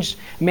have changed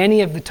many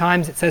of the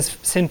times it says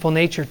sinful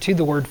nature to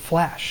the word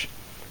flesh.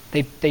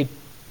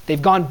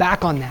 They've gone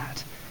back on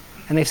that.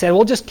 And they said,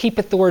 we'll just keep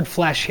it the word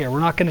flesh here. We're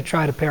not going to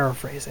try to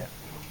paraphrase it.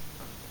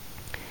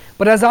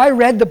 But as I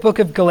read the book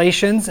of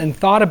Galatians and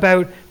thought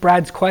about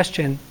Brad's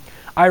question,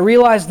 I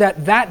realized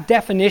that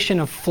definition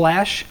of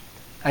flesh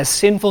as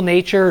sinful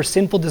nature or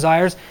sinful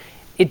desires,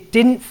 it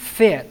didn't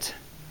fit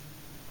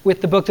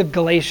with the book of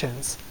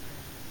Galatians.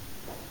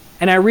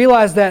 And I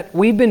realized that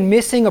we've been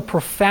missing a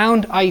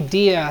profound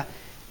idea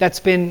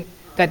that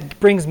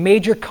brings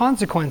major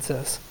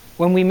consequences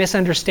when we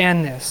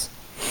misunderstand this.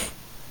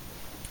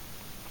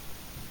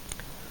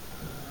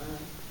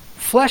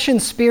 Flesh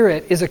and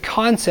spirit is a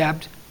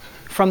concept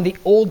from the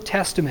Old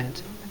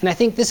Testament. And I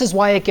think this is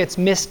why it gets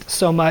missed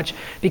so much,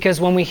 because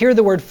when we hear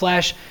the word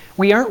flesh,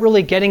 we aren't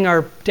really getting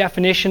our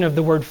definition of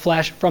the word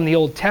flesh from the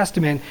Old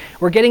Testament.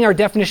 We're getting our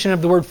definition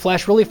of the word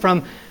flesh really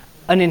from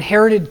an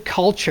inherited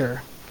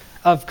culture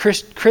of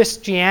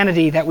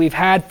Christianity that we've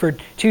had for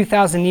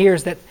 2,000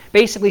 years that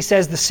basically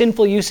says the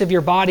sinful use of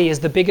your body is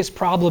the biggest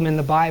problem in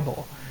the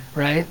Bible,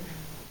 right?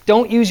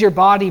 Don't use your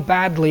body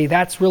badly.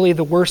 That's really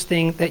the worst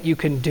thing that you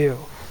can do.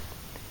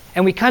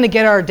 And we kind of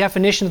get our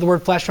definition of the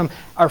word flesh from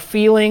our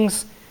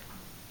feelings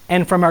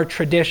and from our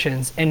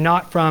traditions and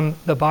not from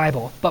the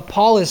Bible. But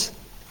Paul is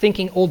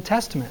thinking Old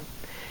Testament.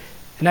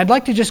 And I'd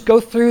like to just go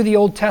through the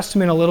Old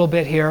Testament a little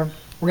bit here.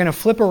 We're going to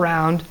flip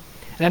around.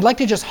 And I'd like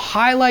to just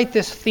highlight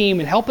this theme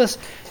and help us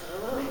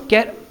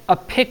get a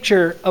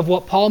picture of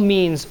what Paul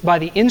means by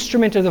the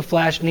instrument of the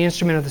flesh and the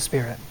instrument of the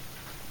Spirit.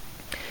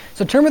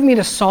 So turn with me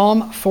to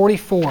Psalm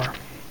 44.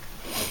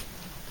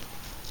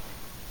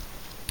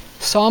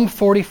 Psalm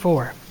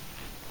 44.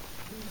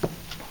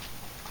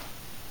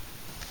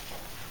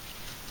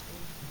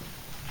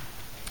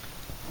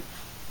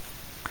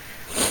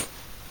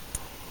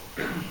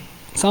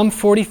 Psalm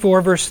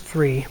 44, verse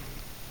 3.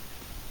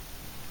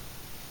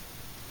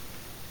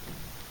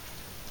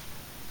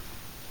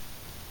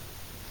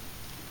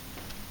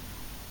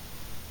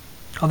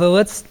 Although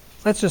let's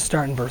just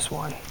start in verse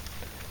 1.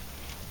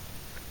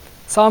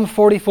 Psalm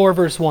 44,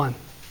 verse 1.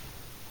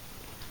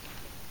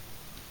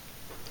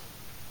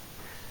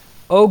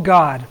 O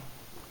God,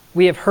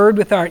 we have heard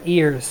with our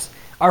ears.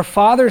 Our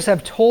fathers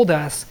have told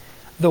us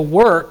the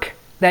work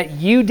that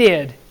you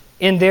did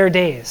in their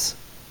days,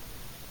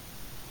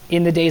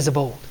 in the days of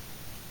old.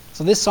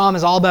 So this psalm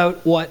is all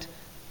about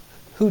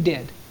who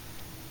did,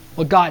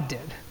 what God did.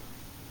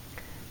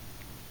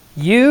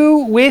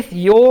 You with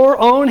your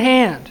own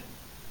hand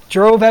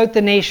drove out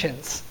the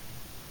nations.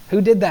 Who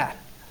did that?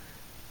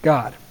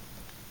 God.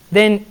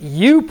 Then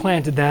you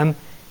planted them,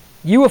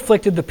 you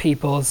afflicted the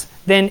peoples,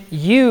 then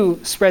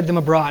you spread them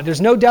abroad. There's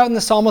no doubt in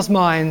the psalmist's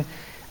mind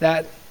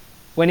that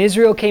when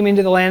Israel came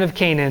into the land of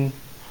Canaan,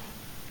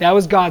 that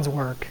was God's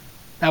work.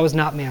 That was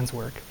not man's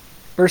work.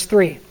 Verse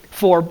 3,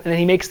 and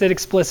he makes it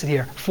explicit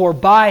here, for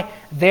by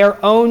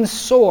their own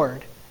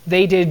sword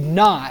they did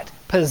not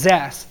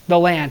possess the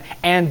land,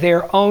 and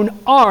their own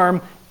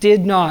arm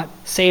did not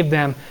save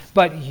them,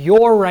 but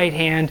your right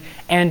hand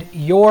and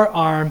your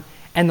arm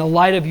and the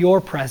light of your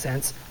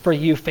presence, for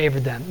you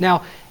favored them.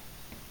 Now,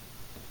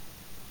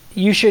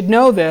 you should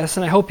know this,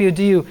 and I hope you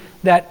do,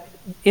 that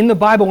in the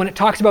Bible, when it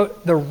talks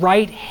about the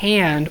right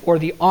hand or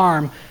the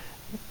arm,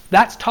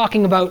 that's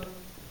talking about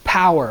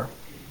power.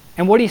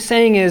 And what he's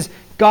saying is,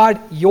 God,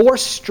 your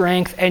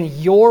strength and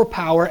your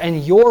power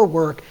and your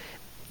work,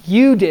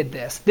 you did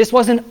this. This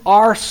wasn't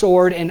our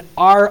sword and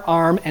our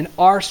arm and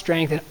our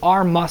strength and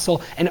our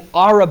muscle and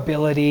our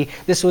ability.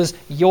 This was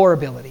your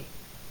ability,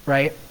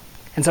 right?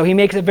 And so he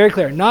makes it very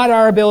clear, not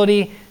our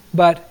ability,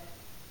 but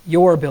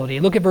your ability.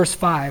 Look at verse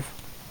 5.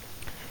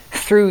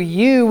 Through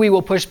you we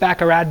will push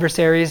back our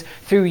adversaries.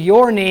 Through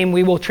your name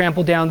we will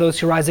trample down those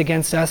who rise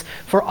against us.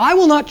 For I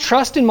will not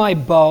trust in my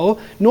bow,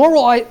 nor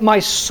will my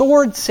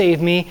sword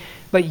save me,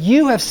 but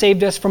you have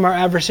saved us from our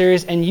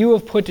adversaries, and you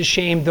have put to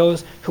shame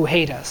those who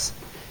hate us.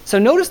 So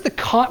notice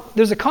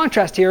there's a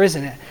contrast here,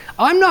 isn't it?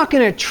 I'm not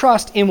going to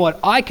trust in what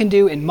I can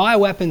do, in my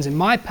weapons, in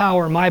my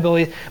power, my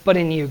ability, but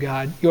in you,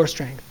 God, your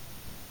strength.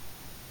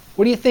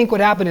 What do you think would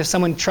happen if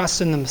someone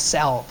trusts in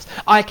themselves?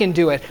 I can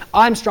do it.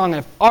 I'm strong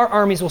enough. Our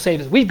armies will save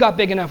us. We've got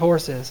big enough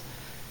horses.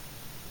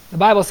 The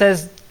Bible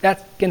says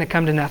that's going to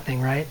come to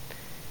nothing, right?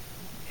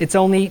 It's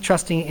only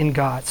trusting in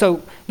God.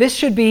 So this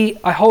should be,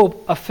 I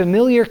hope, a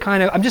familiar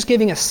kind of, I'm just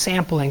giving a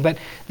sampling, but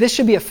this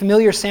should be a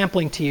familiar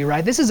sampling to you,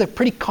 right? This is a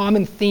pretty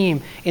common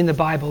theme in the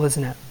Bible,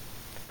 isn't it?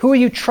 Who are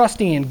you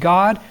trusting in,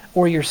 God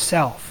or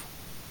yourself?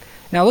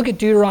 Now look at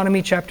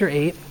Deuteronomy chapter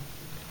 8.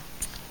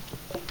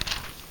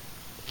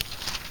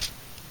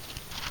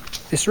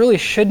 This really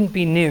shouldn't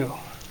be new,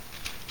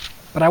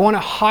 but I want to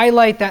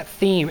highlight that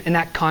theme and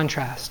that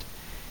contrast.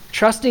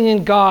 Trusting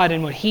in God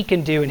and what he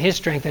can do and his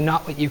strength, and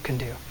not what you can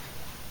do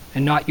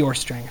and not your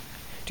strength.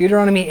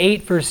 Deuteronomy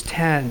 8 verse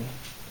 10.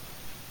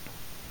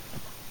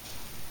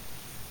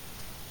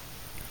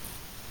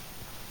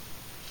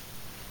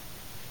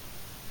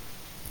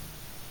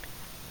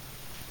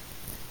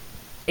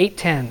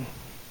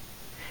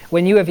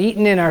 When you have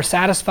eaten and are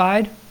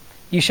satisfied,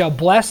 you shall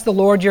bless the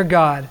Lord your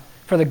God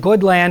for the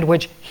good land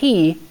which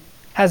he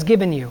has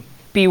given you.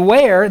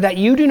 Beware that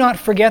you do not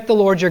forget the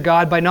Lord your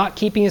God by not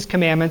keeping his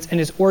commandments and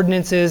his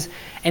ordinances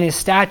and his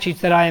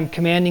statutes that I am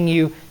commanding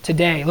you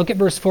today. Look at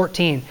verse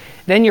 14.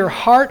 Then your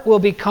heart will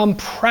become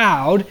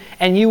proud,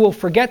 and you will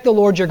forget the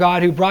Lord your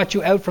God who brought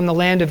you out from the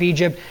land of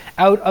Egypt,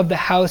 out of the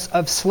house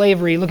of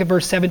slavery. Look at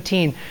verse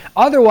 17.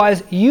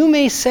 Otherwise, you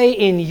may say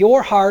in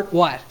your heart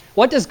what?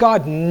 What does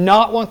God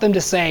not want them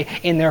to say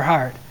in their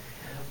heart?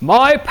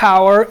 My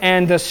power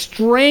and the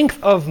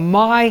strength of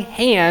my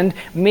hand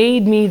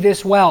made me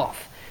this wealth.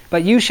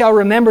 But you shall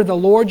remember the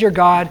Lord your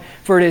God,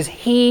 for it is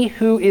he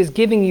who is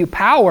giving you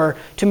power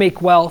to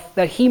make wealth,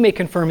 that he may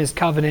confirm his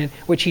covenant,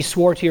 which he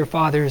swore to your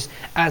fathers,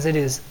 as it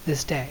is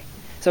this day.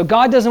 So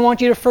God doesn't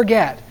want you to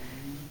forget.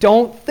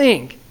 Don't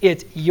think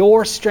it's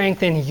your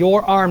strength and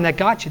your arm that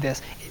got you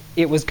this.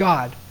 It was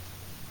God.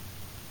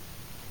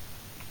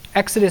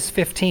 Exodus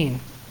 15.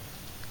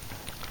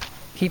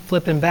 Keep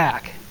flipping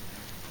back.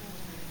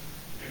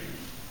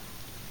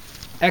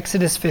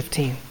 Exodus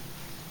 15.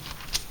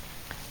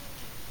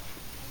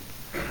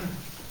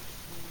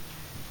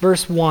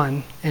 Verse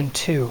 1 and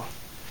 2.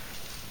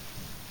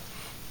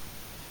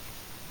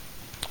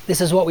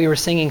 This is what we were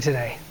singing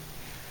today.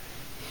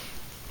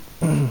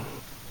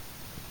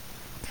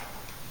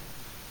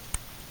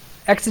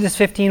 Exodus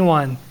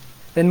 15:1.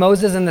 Then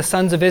Moses and the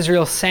sons of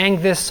Israel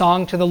sang this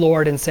song to the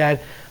Lord and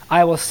said,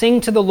 I will sing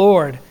to the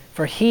Lord,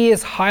 for he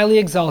is highly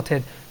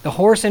exalted. The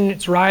horse and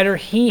its rider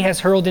he has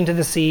hurled into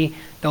the sea.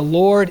 The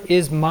Lord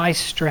is my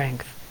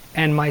strength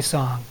and my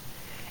song,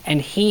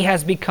 and he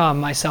has become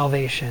my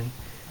salvation.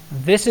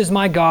 This is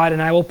my God,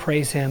 and I will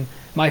praise him,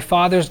 my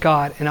Father's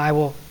God, and I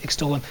will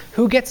extol him.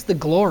 Who gets the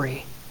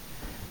glory?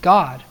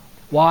 God.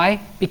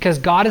 Why? Because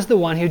God is the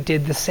one who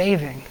did the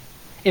saving.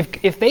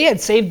 If they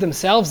had saved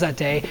themselves that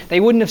day,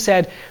 they wouldn't have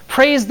said,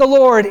 praise the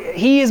Lord,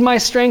 he is my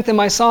strength and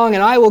my song,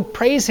 and I will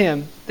praise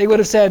him. They would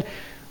have said,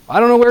 I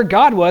don't know where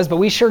God was, but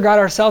we sure got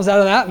ourselves out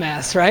of that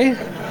mess, right?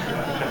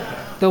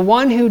 The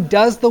one who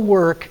does the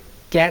work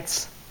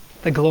gets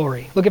the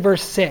glory. Look at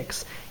verse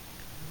 6.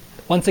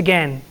 Once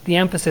again, the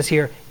emphasis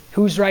here.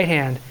 Whose right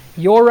hand?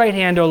 Your right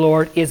hand, O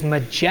Lord, is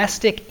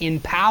majestic in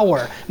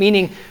power.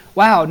 Meaning,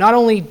 wow, not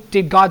only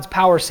did God's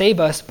power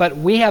save us, but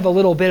we have a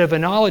little bit of a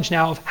knowledge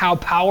now of how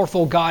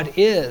powerful God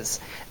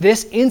is.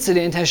 This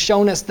incident has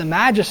shown us the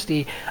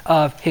majesty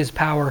of his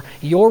power.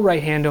 Your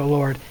right hand, O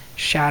Lord,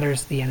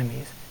 shatters the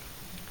enemies.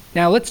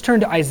 Now let's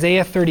turn to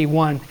Isaiah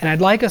 31, and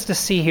I'd like us to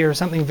see here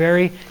something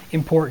very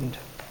important.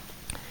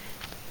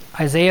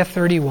 Isaiah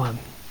 31.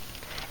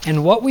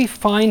 And what we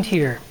find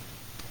here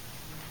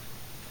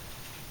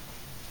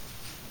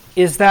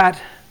is that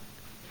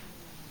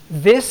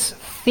this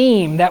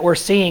theme that we're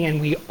seeing, and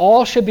we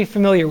all should be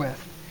familiar with,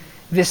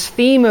 this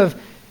theme of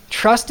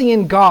trusting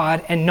in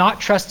God and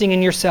not trusting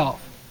in yourself,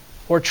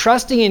 or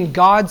trusting in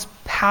God's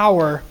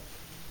power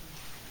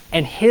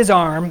and his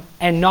arm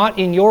and not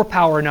in your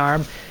power and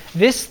arm,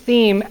 this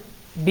theme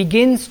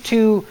begins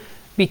to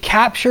be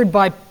captured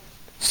by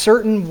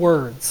certain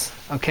words,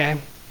 okay?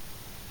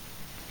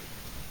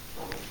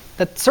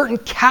 That certain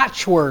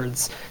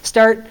catchwords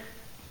start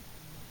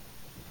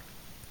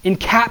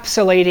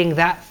encapsulating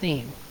that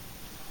theme.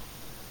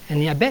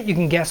 And I bet you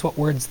can guess what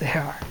words they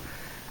are.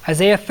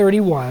 Isaiah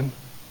 31,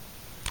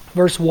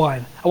 verse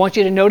 1. I want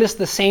you to notice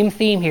the same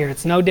theme here.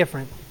 It's no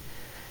different.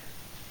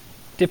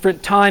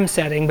 Different time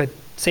setting, but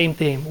same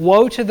theme.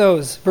 Woe to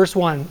those, verse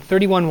 1,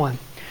 31:1.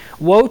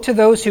 Woe to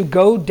those who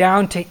go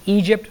down to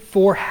Egypt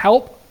for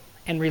help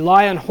and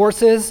rely on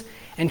horses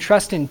and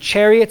trust in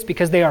chariots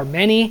because they are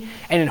many,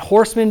 and in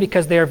horsemen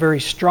because they are very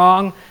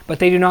strong, but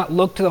they do not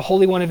look to the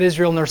Holy One of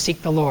Israel nor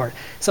seek the Lord.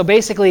 So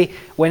basically,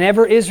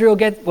 whenever Israel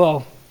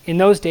in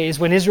those days,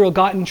 when Israel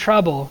got in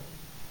trouble,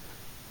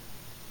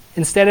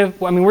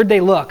 where'd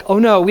they look? Oh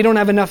no, we don't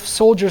have enough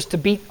soldiers to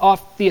beat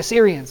off the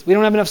Assyrians. We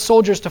don't have enough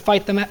soldiers to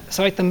fight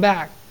them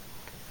back.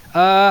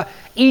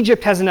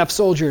 Egypt has enough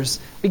soldiers.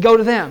 We go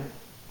to them.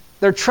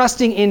 They're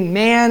trusting in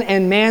man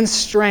and man's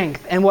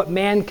strength and what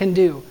man can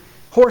do.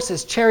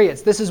 Horses,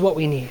 chariots, this is what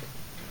we need.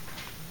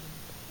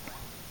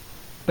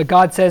 But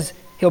God says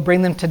he'll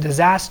bring them to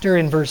disaster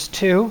in verse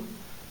 2.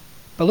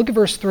 But look at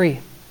verse 3.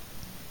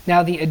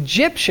 Now the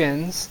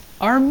Egyptians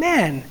are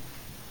men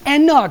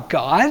and not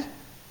God,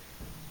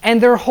 and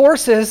their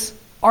horses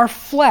are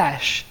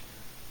flesh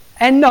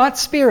and not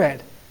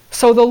spirit.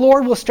 So the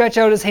Lord will stretch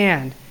out his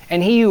hand,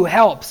 and he who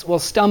helps will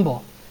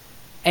stumble,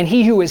 and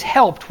he who is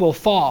helped will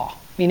fall.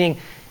 Meaning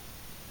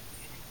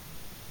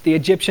the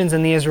Egyptians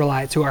and the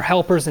Israelites who are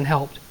helpers and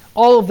helped.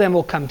 All of them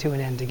will come to an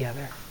end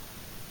together.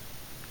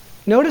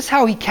 Notice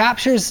how he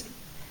captures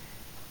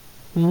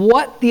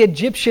what the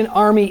Egyptian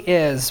army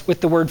is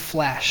with the word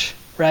flesh,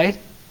 right?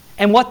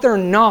 And what they're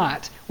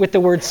not with the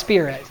word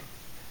spirit.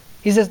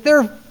 He says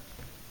they're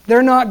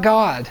not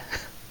God.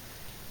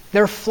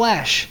 They're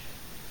flesh.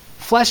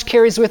 Flesh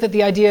carries with it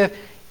the idea of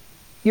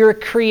you're a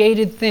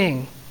created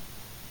thing.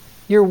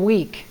 You're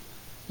weak.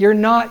 You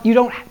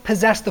don't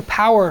possess the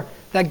power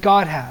that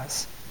God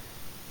has.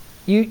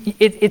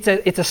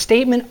 It's a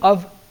statement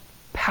of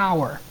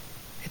power.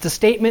 It's a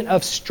statement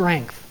of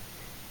strength.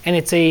 And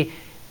it's a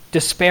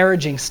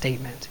disparaging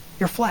statement.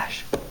 You're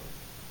flesh.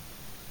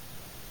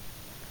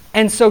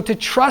 And so to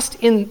trust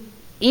in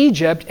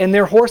Egypt and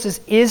their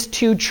horses is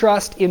to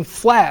trust in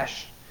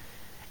flesh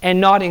and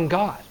not in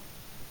God.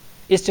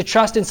 Is to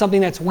trust in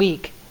something that's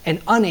weak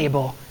and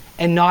unable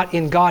and not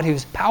in God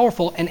who's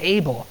powerful and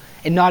able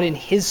and not in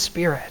his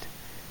spirit.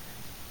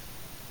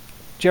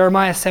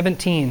 Jeremiah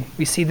 17,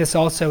 we see this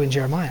also in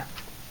Jeremiah.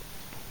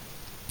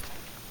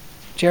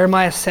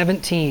 Jeremiah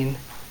 17,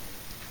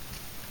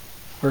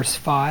 verse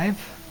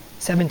 5.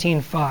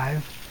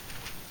 17:5.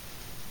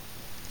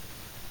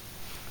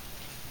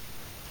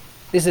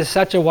 This is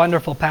such a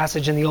wonderful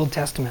passage in the Old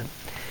Testament.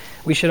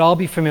 We should all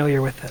be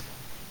familiar with it.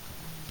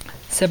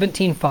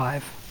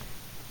 17:5.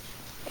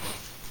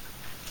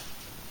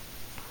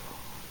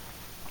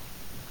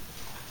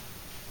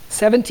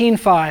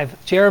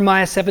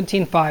 Jeremiah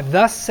 17:5.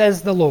 Thus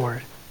says the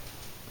Lord,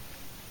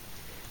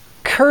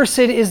 cursed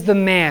is the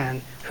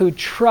man who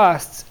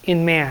trusts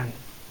in man,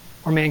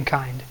 or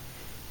mankind,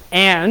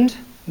 and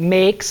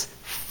makes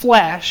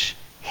flesh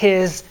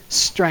his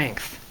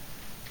strength.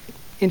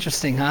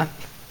 Interesting, huh?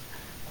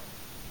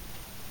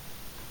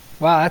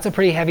 Wow, that's a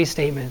pretty heavy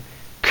statement.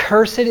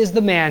 Cursed is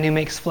the man who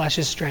makes flesh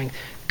his strength.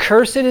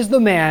 Cursed is the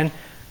man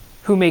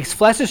who makes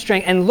flesh his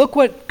strength. And look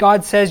what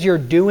God says you're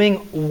doing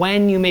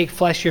when you make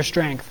flesh your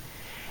strength.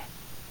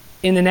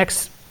 In the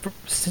next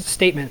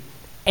statement,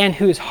 and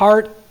whose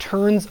heart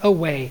turns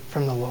away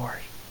from the Lord.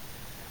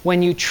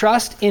 When you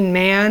trust in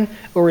man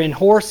or in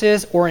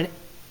horses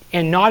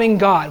and not in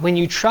God, when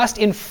you trust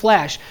in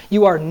flesh,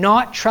 you are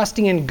not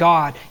trusting in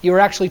God. You are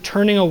actually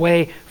turning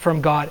away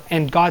from God.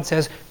 And God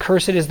says,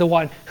 cursed is the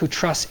one who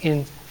trusts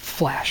in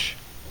flesh.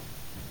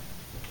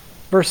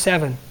 Verse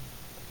 7.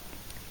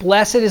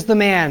 Blessed is the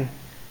man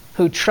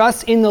who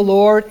trusts in the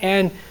Lord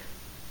and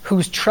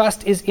whose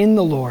trust is in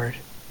the Lord.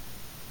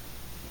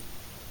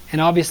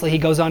 And obviously he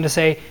goes on to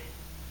say,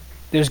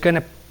 there's going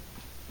to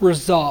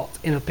result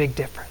in a big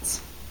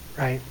difference,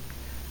 right?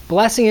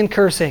 Blessing and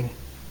cursing.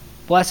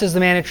 Blessed is the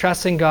man who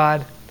trusts in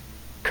God.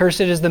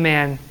 Cursed is the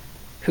man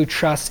who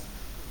trusts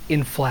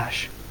in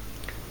flesh.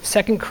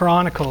 2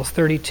 Chronicles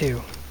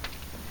 32.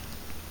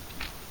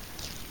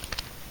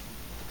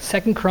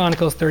 2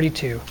 Chronicles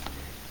 32.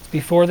 It's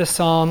before the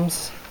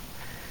Psalms,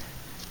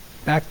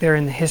 back there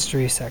in the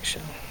history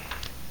section.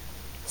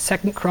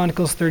 2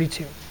 Chronicles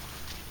 32.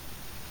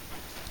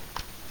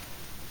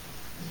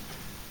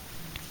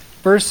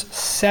 Verse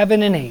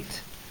 7 and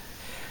 8.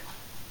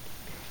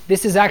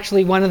 This is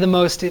actually one of the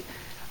most...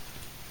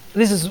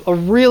 This is a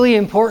really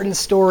important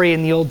story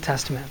in the Old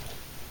Testament.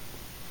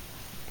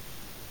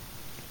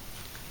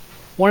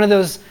 One of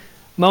those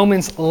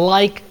moments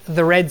like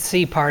the Red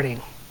Sea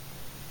parting,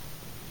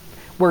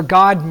 where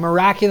God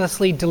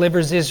miraculously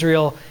delivers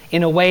Israel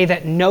in a way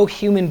that no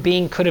human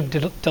being could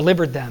have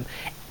delivered them.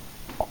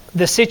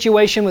 The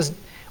situation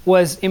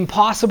was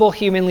impossible,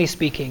 humanly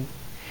speaking.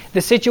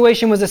 The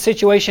situation was a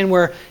situation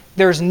where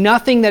there's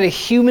nothing that a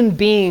human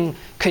being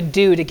could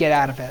do to get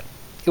out of it.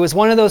 It was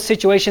one of those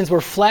situations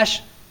where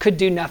flesh could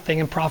do nothing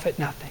and profit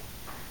nothing.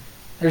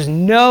 There's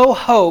no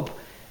hope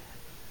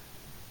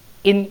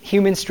in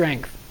human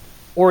strength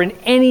or in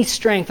any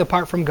strength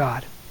apart from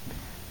God.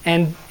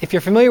 And if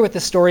you're familiar with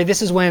this story,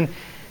 this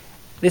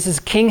is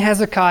King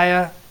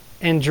Hezekiah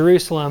and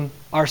Jerusalem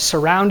are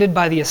surrounded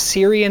by the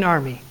Assyrian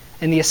army.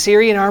 And the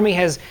Assyrian army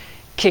has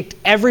kicked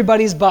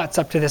everybody's butts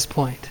up to this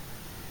point.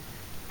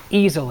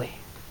 Easily.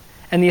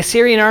 And the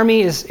Assyrian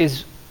army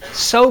is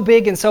so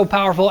big and so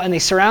powerful, and they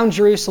surround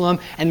Jerusalem.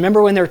 And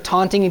remember when they're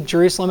taunting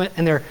Jerusalem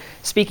and they're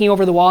speaking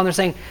over the wall and they're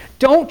saying,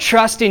 don't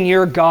trust in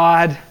your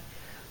God.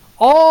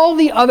 All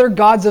the other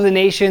gods of the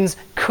nations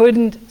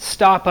couldn't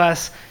stop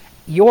us.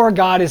 Your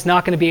God is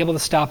not going to be able to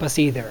stop us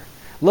either.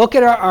 Look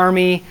at our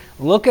army.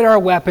 Look at our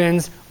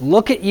weapons.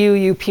 Look at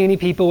you puny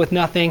people with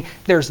nothing.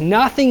 There's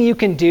nothing you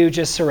can do,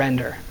 just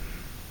surrender.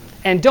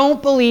 And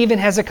don't believe in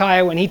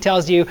Hezekiah when he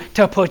tells you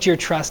to put your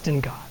trust in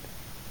God.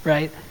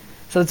 Right?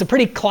 So it's a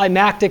pretty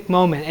climactic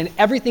moment, and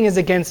everything is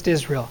against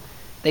Israel.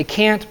 They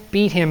can't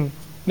beat him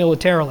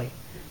militarily.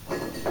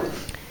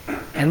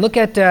 And look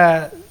at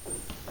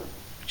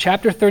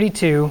chapter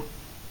 32,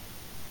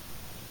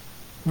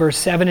 verse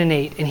 7 and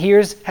 8. And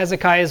here's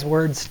Hezekiah's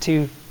words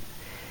to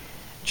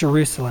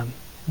Jerusalem.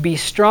 Be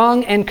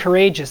strong and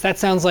courageous. That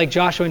sounds like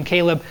Joshua and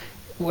Caleb,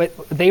 what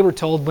they were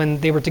told when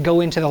they were to go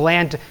into the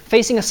land,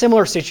 facing a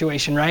similar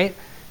situation, right?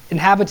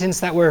 Inhabitants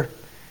that were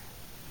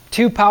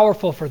too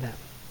powerful for them.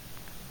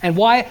 And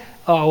why?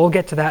 Oh, we'll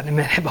get to that in a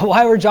minute. But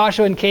why were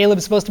Joshua and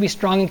Caleb supposed to be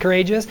strong and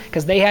courageous?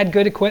 Because they had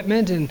good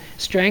equipment and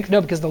strength?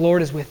 No, because the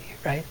Lord is with you,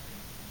 right?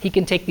 He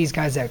can take these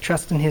guys out.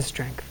 Trust in his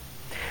strength.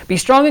 Be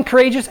strong and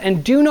courageous,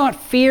 and do not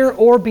fear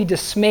or be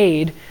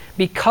dismayed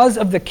because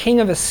of the king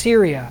of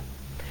Assyria,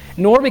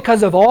 nor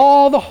because of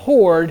all the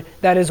horde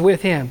that is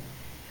with him.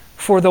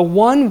 For the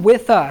one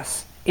with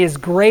us is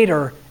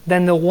greater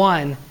than the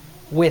one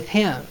with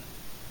him.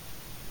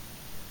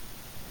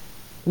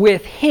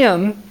 With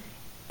him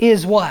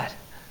is what?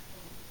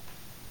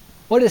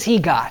 What does he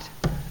got?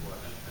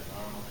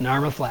 An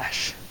arm of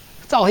flesh.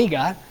 That's all he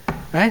got,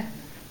 right?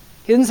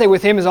 He didn't say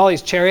with him is all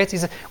these chariots. He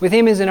said with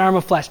him is an arm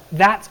of flesh.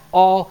 That's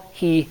all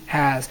he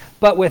has.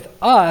 But with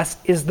us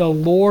is the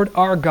Lord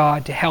our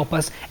God to help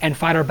us and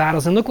fight our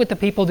battles. And look what the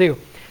people do.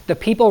 The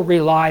people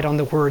relied on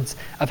the words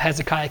of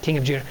Hezekiah, king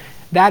of Judah.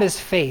 That is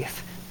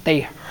faith.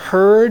 They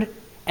heard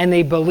and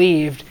they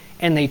believed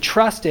and they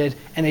trusted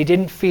and they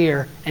didn't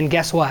fear. And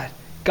guess what?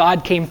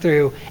 God came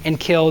through and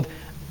killed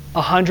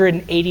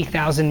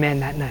 180,000 men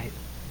that night.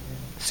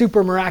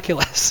 Super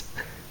miraculous.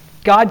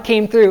 God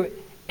came through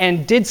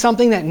and did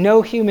something that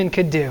no human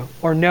could do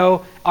or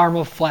no arm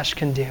of flesh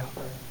can do.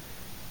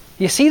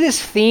 You see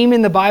this theme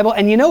in the Bible,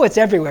 and you know it's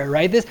everywhere,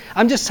 right?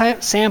 I'm just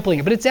sampling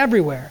it, but it's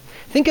everywhere.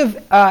 Think of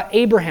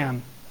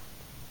Abraham.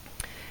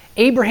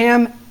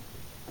 Abraham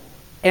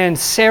and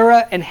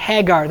Sarah and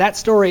Hagar. That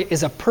story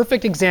is a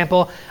perfect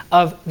example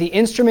of the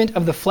instrument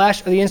of the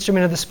flesh or the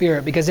instrument of the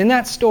spirit. Because in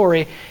that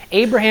story,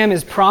 Abraham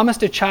is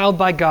promised a child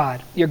by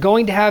God. You're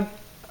going to have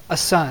a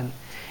son.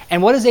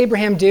 And what does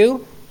Abraham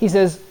do? He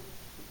says,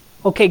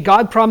 okay,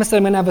 God promised that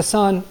I'm going to have a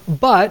son,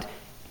 but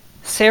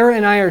Sarah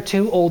and I are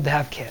too old to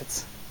have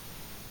kids.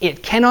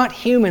 It cannot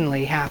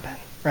humanly happen,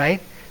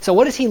 right? So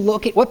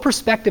what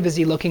perspective is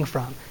he looking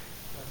from?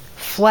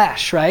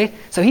 Flesh, right?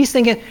 So he's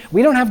thinking,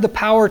 we don't have the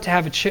power to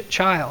have a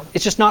child.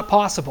 It's just not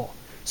possible.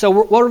 So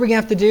what are we going to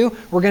have to do?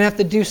 We're going to have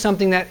to do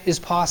something that is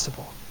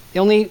possible. The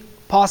only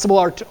possible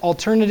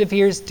alternative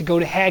here is to go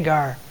to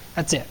Hagar.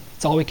 That's it.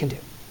 That's all we can do.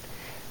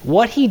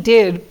 What he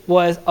did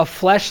was a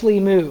fleshly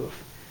move.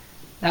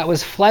 That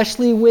was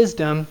fleshly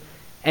wisdom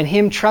and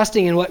him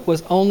trusting in what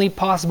was only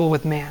possible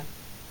with man.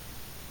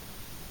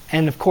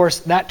 And of course,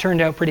 that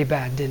turned out pretty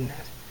bad, didn't it?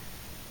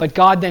 But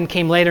God then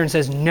came later and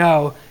says,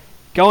 no,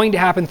 going to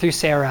happen through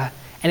Sarah.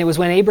 And it was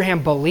when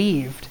Abraham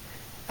believed.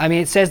 I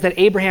mean, it says that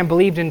Abraham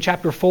believed in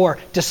chapter 4,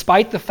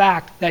 despite the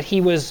fact that he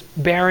was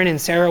barren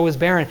and Sarah was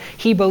barren.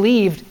 He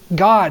believed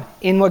God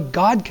in what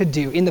God could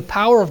do, in the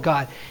power of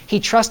God. He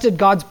trusted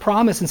God's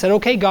promise and said,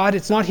 okay, God,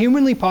 it's not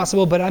humanly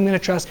possible, but I'm going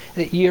to trust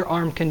that your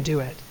arm can do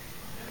it.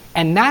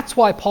 And that's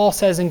why Paul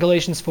says in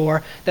Galatians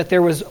 4 that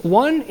there was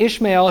one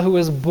Ishmael who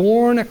was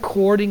born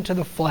according to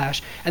the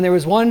flesh, and there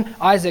was one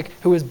Isaac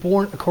who was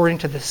born according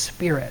to the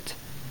Spirit.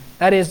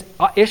 That is,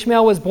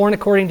 Ishmael was born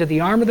according to the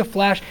arm of the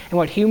flesh and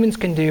what humans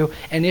can do,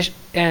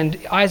 and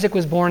Isaac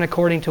was born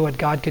according to what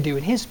God could do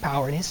in his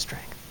power and his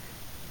strength.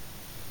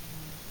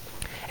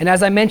 And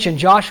as I mentioned,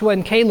 Joshua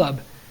and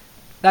Caleb,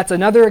 that's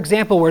another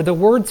example where the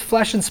words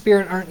flesh and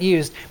spirit aren't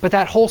used, but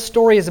that whole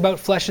story is about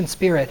flesh and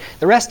spirit.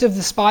 The rest of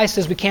the spy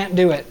says we can't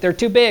do it. They're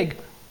too big.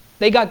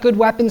 They got good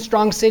weapons,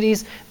 strong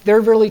cities.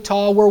 They're really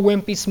tall. We're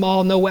wimpy,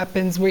 small, no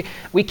weapons.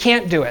 We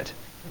can't do it.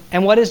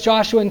 And what does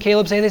Joshua and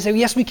Caleb say? They say,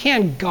 yes, we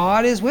can.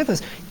 God is with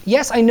us.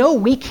 Yes, I know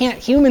we can't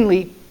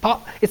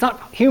it's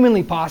not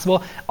humanly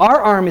possible. Our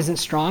arm isn't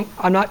strong.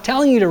 I'm not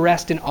telling you to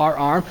rest in our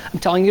arm. I'm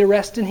telling you to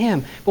rest in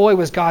him. Boy,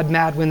 was God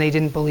mad when they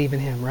didn't believe in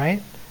him,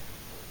 right?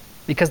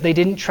 Because they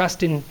didn't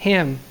trust in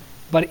him,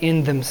 but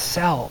in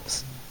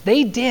themselves.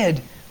 They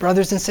did,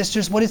 brothers and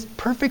sisters, what is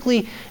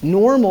perfectly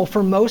normal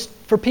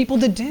for people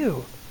to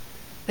do.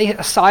 They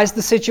sized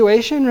the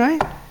situation,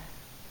 right?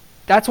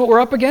 That's what we're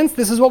up against.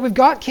 This is what we've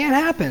got. Can't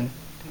happen.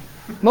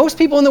 Most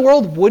people in the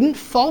world wouldn't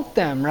fault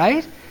them,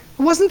 right?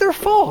 It wasn't their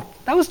fault.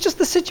 That was just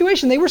the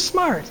situation. They were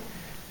smart.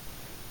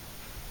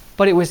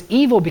 But it was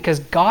evil because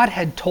God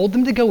had told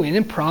them to go in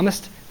and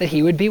promised that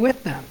he would be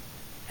with them.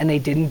 And they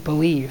didn't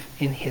believe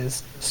in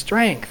his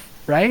strength,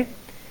 right?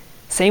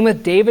 Same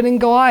with David and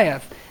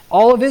Goliath.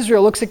 All of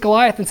Israel looks at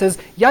Goliath and says,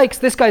 yikes,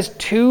 this guy's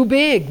too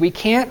big. We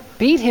can't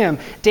beat him.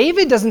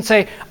 David doesn't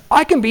say,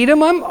 I can beat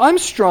him. I'm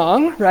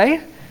strong,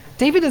 right?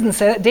 David doesn't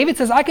say that. David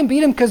says, I can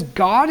beat him because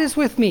God is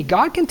with me.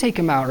 God can take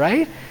him out,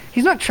 right?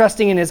 He's not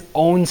trusting in his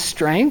own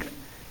strength.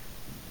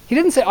 He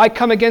didn't say, I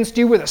come against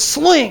you with a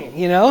sling,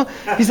 you know?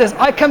 He says,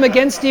 I come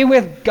against you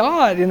with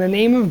God, in the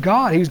name of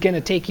God, who's going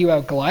to take you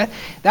out, Goliath.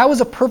 That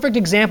was a perfect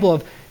example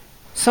of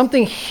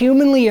something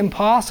humanly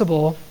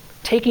impossible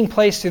taking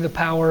place through the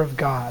power of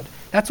God.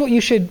 That's what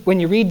you should, when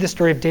you read the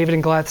story of David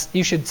and Goliath,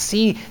 you should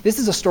see this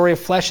is a story of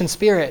flesh and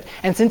spirit.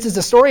 And since it's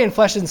a story in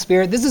flesh and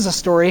spirit, this is a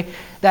story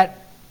that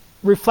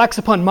reflects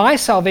upon my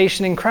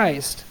salvation in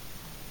Christ.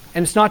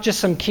 And it's not just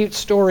some cute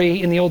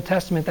story in the Old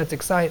Testament that's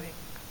exciting,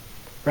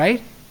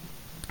 right?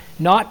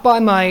 Not by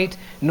might,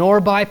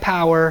 nor by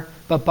power,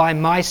 but by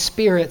my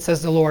Spirit,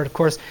 says the Lord. Of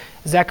course,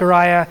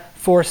 Zechariah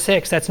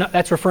 4:6,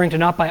 that's referring to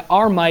not by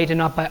our might and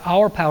not by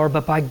our power,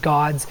 but by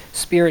God's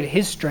Spirit,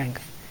 his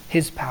strength,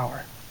 his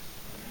power.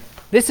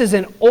 This is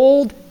an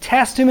Old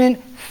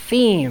Testament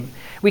theme.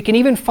 We can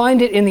even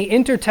find it in the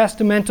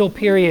intertestamental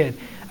period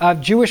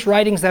of Jewish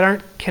writings that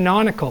aren't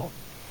canonical.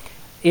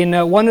 In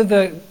one of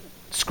the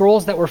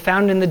scrolls that were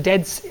found at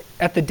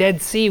the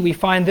Dead Sea, we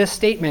find this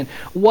statement.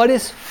 What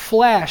is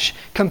flesh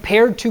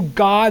compared to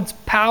God's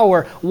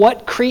power?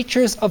 What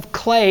creatures of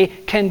clay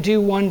can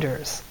do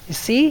wonders? You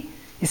see?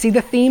 You see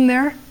the theme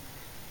there?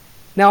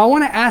 Now I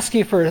want to ask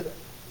you for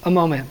a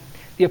moment.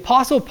 The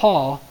Apostle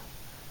Paul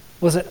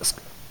was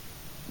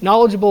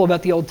knowledgeable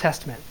about the Old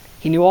Testament.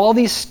 He knew all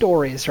these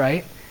stories,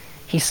 right?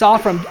 He saw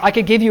I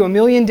could give you a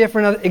million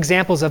different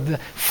examples of the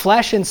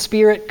flesh and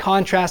spirit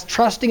contrast,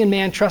 trusting in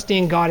man, trusting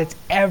in God. It's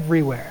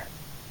everywhere.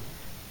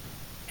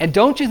 And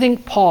don't you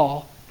think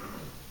Paul,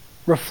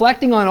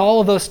 reflecting on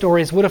all of those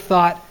stories, would have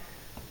thought,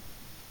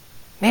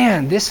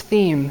 man, this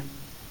theme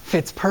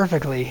fits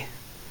perfectly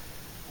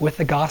with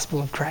the gospel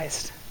of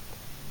Christ.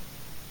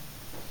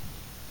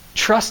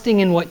 Trusting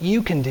in what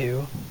you can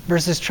do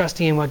versus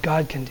trusting in what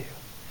God can do.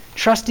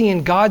 Trusting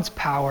in God's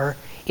power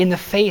in the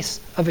face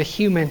of a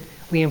humanly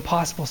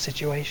impossible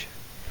situation.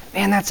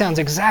 Man, that sounds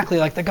exactly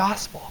like the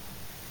gospel.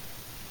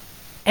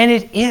 And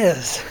it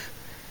is.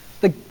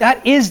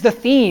 That is the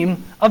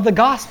theme of the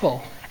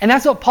gospel. And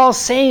that's what Paul's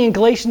saying in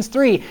Galatians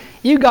 3.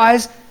 You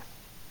guys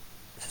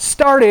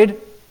started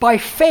by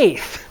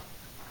faith.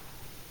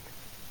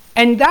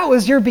 And that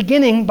was your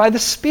beginning by the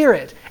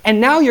Spirit. And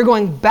now you're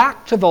going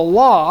back to the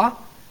law.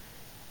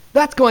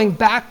 That's going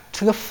back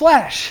to the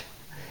flesh.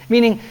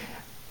 Meaning,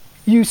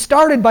 you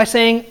started by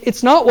saying,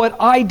 it's not what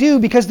I do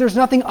because there's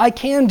nothing I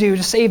can do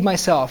to save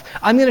myself.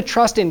 I'm going to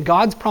trust in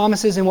God's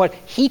promises and what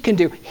He can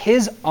do,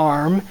 His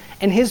arm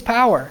and His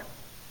power,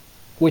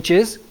 which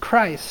is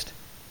Christ,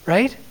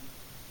 right?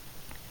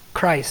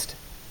 Christ.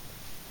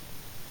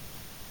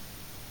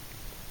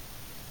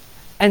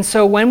 And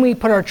so when we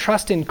put our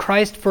trust in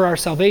Christ for our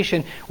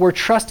salvation, we're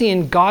trusting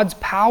in God's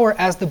power,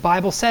 as the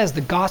Bible says.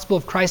 The gospel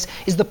of Christ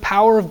is the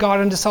power of God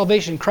unto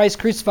salvation. Christ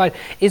crucified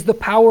is the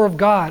power of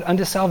God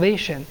unto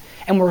salvation.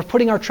 And we're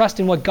putting our trust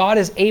in what God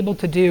is able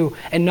to do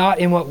and not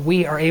in what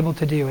we are able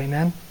to do.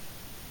 Amen?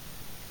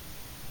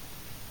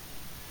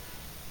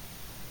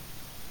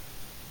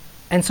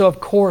 And so, of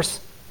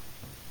course,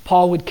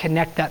 Paul would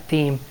connect that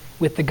theme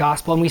with the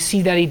gospel, and we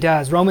see that he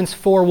does. Romans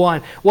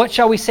 4:1. What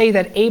shall we say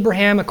that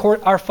Abraham,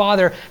 our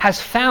father,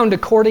 has found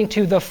according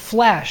to the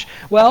flesh?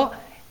 Well,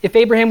 if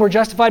Abraham were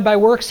justified by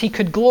works, he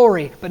could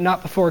glory, but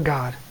not before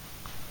God.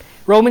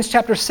 Romans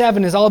chapter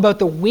 7 is all about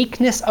the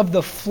weakness of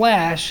the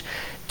flesh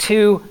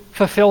to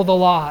fulfill the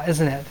law,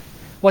 isn't it?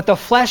 What the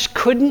flesh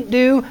couldn't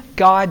do,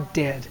 God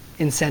did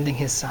in sending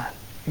His Son.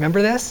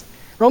 Remember this?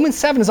 Romans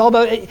 7 is all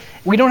about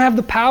we don't have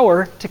the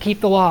power to keep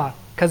the law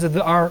because of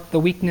the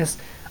weakness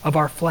of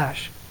our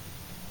flesh.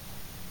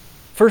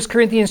 1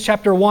 Corinthians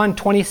chapter 1,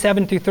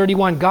 27 through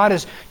 31, God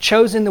has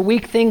chosen the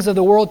weak things of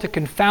the world to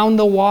confound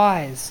the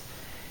wise,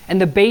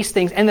 and the base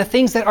things, and the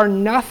things that are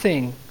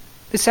nothing.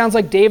 This sounds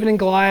like David and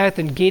Goliath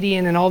and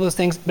Gideon and all those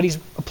things, but he's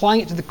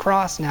applying it to the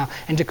cross now,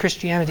 and to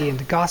Christianity and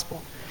to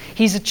gospel.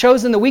 He's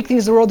chosen the weak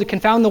things of the world to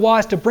confound the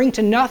wise, to bring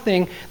to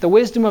nothing the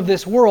wisdom of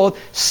this world,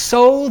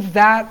 so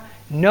that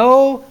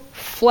no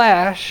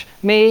flesh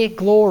may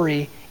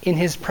glory in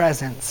His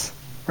presence.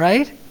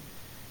 Right?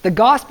 The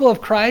gospel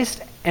of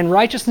Christ and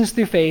righteousness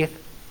through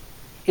faith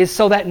is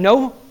so that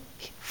no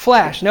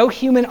flesh, no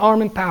human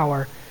arm and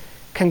power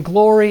can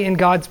glory in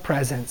God's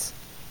presence.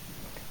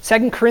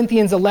 2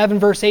 Corinthians 11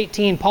 verse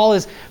 18, Paul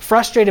is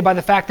frustrated by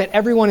the fact that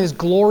everyone is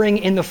glorying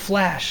in the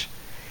flesh.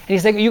 And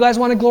he's like, you guys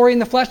want to glory in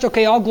the flesh?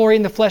 Okay, I'll glory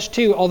in the flesh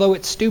too, although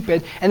it's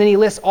stupid. And then he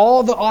lists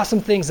all the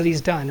awesome things that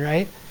he's done,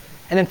 right?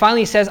 And then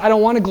finally he says, I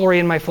don't want to glory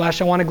in my flesh,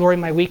 I want to glory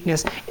in my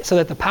weakness so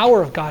that the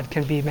power of God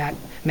can be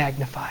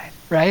magnified,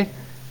 right?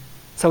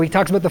 So he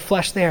talks about the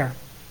flesh there.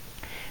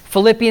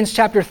 Philippians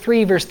chapter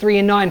 3, verse 3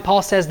 and 9,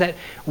 Paul says that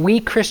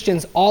we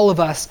Christians, all of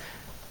us,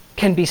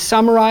 can be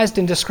summarized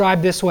and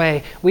described this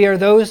way. We are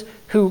those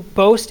who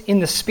boast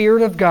in the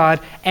Spirit of God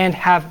and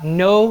have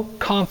no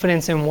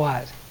confidence in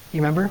what?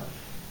 You remember?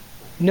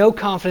 No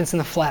confidence in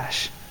the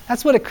flesh.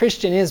 That's what a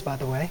Christian is, by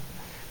the way.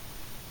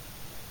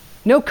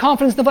 No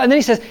confidence in the flesh. And then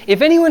he says,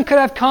 if anyone could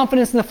have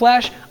confidence in the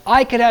flesh,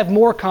 I could have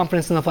more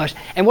confidence in the flesh.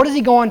 And what does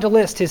he go on to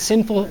list? His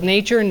sinful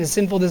nature and his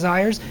sinful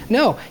desires?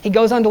 No. He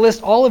goes on to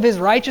list all of his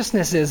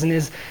righteousnesses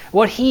and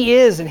what he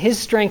is and his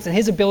strengths and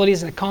his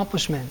abilities and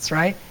accomplishments,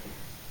 right?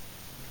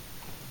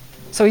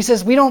 So he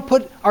says, we don't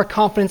put our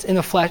confidence in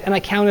the flesh, and I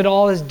count it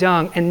all as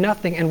dung and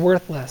nothing and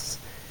worthless,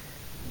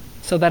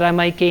 so that I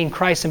might gain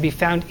Christ and be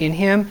found in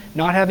Him,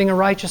 not having a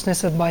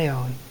righteousness of my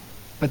own,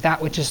 but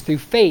that which is through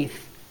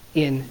faith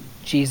in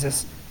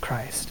Jesus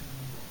Christ.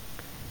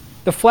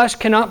 The flesh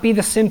cannot be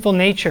the sinful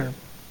nature,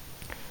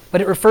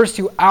 but it refers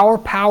to our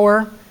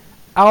power,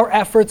 our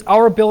efforts,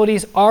 our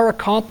abilities, our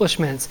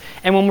accomplishments.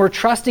 And when we're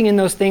trusting in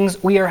those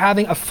things, we are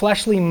having a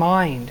fleshly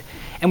mind,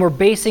 and we're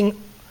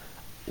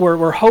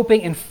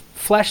hoping in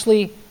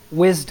fleshly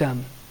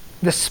wisdom.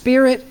 The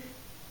Spirit,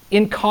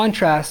 in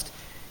contrast,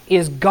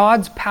 is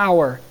God's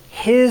power,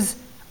 His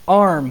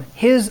arm,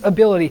 His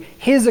ability,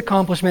 His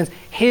accomplishments,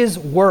 His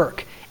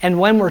work. And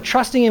when we're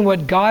trusting in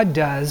what God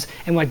does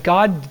and what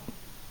God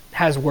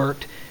has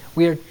worked,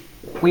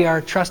 we are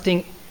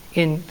trusting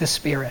in the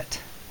Spirit.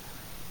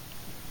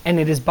 And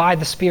it is by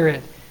the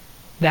Spirit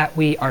that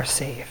we are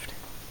saved.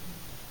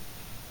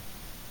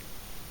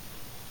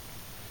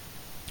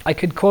 I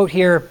could quote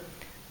here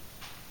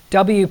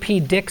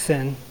W.P.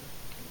 Dixon,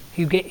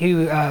 who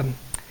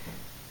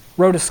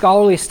wrote a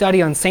scholarly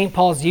study on St.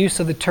 Paul's use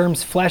of the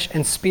terms flesh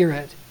and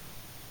spirit.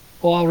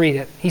 Well, I'll read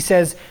it. He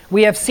says,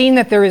 we have seen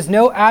that there is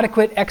no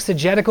adequate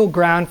exegetical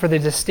ground for the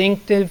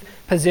distinctive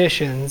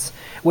positions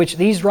which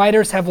these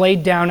writers have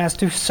laid down as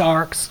to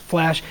sarx,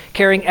 flesh,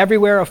 carrying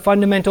everywhere a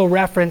fundamental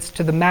reference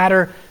to the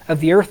matter of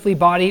the earthly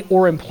body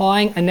or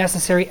implying a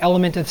necessary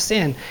element of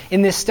sin.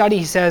 In this study,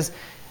 he says,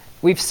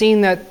 we've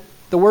seen that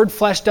the word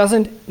flesh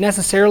doesn't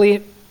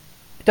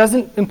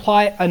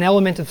imply an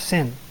element of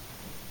sin.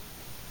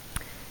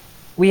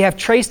 We have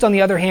traced, on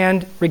the other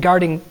hand,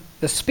 regarding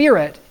the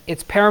Spirit,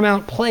 its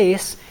paramount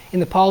place in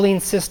the Pauline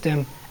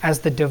system as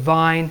the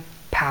divine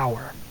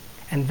power.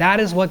 And that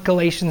is what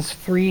Galatians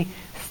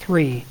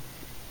 3:3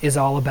 is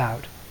all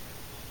about.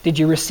 Did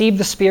you receive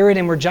the Spirit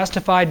and were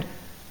justified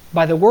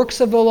by the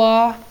works of the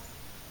law,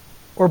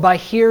 or by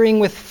hearing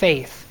with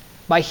faith,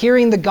 by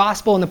hearing the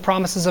gospel and the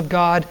promises of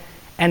God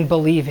and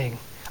believing?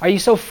 Are you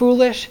so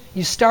foolish?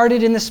 You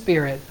started in the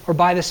Spirit, or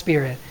by the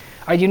Spirit.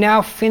 Are you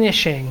now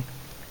finishing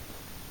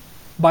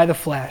by the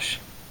flesh?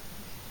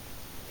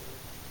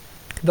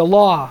 The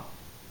law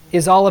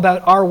is all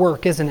about our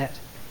work, isn't it?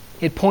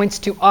 It points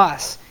to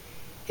us.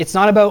 It's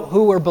not about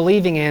who we're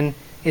believing in.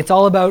 It's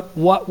all about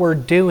what we're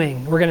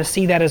doing. We're going to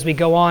see that as we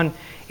go on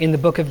in the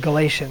book of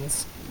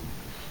Galatians.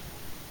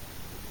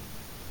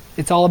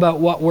 It's all about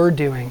what we're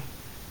doing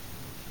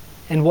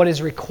and what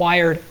is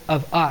required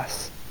of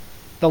us.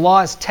 The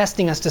law is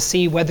testing us to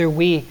see whether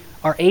we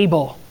are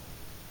able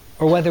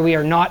or whether we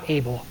are not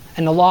able.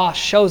 And the law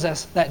shows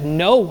us that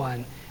no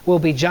one will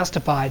be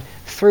justified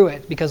through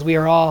it because we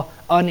are all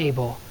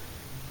unable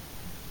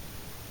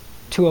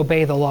to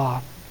obey the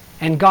law.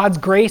 And God's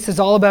grace is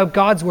all about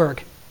God's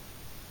work.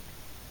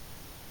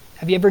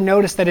 Have you ever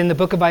noticed that in the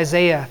book of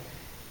Isaiah,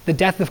 the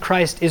death of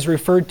Christ is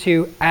referred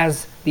to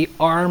as the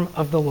arm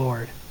of the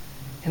Lord?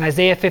 In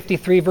Isaiah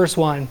 53 verse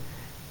 1,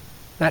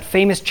 that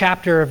famous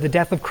chapter of the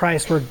death of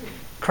Christ where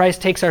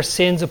Christ takes our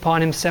sins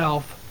upon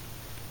himself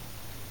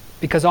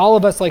because all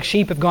of us like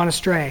sheep have gone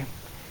astray.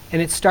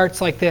 And it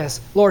starts like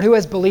this: Lord, who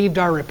has believed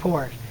our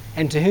report?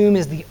 And to whom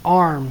has the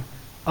arm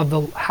of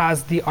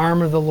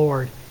the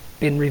Lord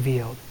been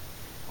revealed?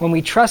 When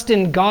we trust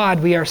in God,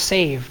 we are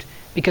saved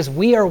because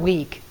we are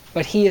weak,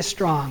 but he is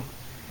strong.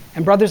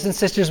 And brothers and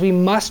sisters, we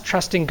must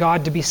trust in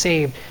God to be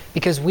saved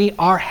because we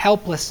are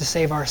helpless to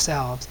save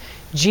ourselves.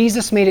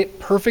 Jesus made it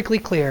perfectly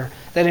clear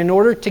that in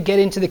order to get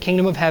into the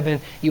kingdom of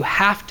heaven, you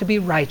have to be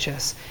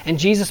righteous. And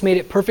Jesus made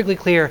it perfectly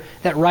clear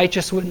that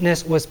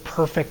righteousness was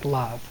perfect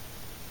love.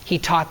 He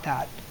taught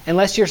that.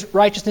 Unless your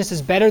righteousness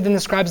is better than the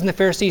scribes and the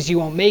Pharisees, you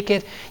won't make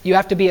it. You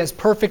have to be as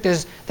perfect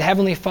as the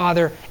Heavenly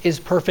Father is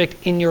perfect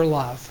in your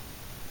love.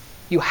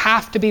 You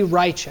have to be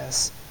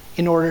righteous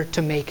in order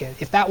to make it.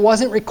 If that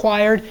wasn't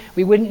required,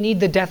 we wouldn't need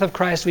the death of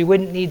Christ. We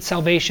wouldn't need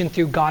salvation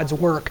through God's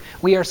work.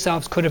 We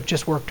ourselves could have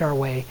just worked our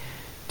way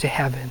to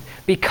heaven.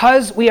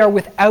 Because we are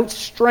without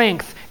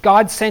strength,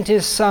 God sent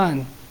his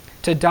Son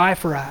to die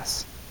for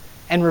us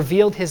and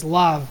revealed his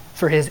love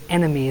for his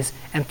enemies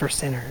and for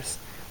sinners.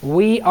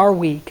 We are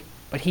weak,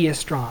 but he is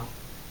strong.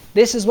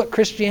 This is what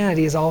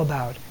Christianity is all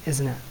about,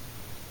 isn't it?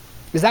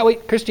 Is that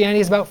what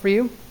Christianity is about for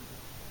you?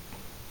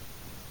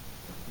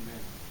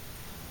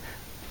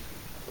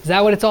 Is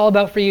that what it's all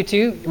about for you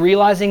too?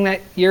 Realizing that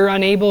you're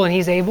unable and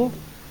he's able?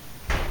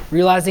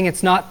 Realizing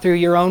it's not through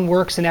your own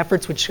works and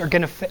efforts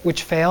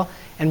which fail,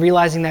 and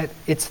realizing that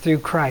it's through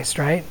Christ,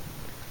 right?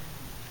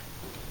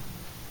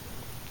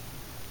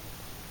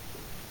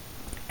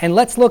 And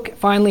let's look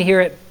finally here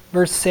at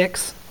verse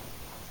 6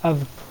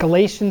 of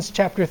Galatians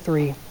chapter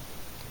 3. We'll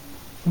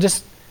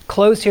just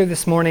close here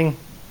this morning.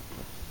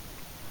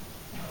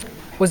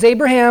 Was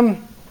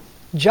Abraham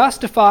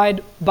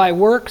justified by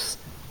works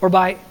or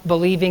by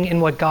believing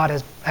in what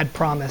God had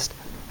promised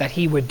that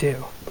he would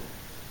do?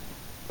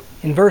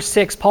 In verse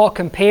 6, Paul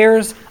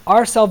compares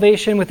our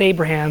salvation with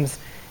Abraham's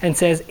and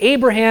says,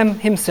 Abraham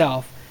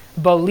himself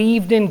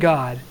believed in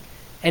God,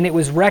 and it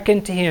was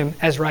reckoned to him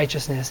as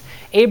righteousness.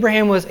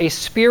 Abraham was a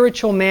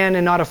spiritual man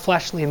and not a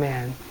fleshly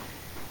man.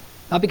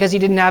 Not because he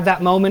didn't have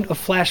that moment of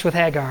flesh with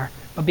Hagar,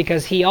 but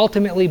because he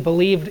ultimately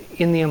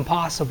believed in the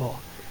impossible,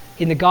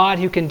 in the God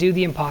who can do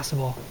the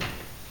impossible,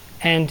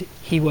 and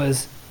he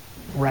was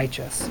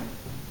righteous.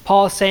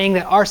 Paul is saying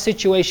that our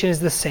situation is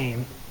the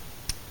same.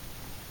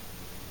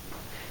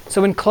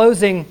 So in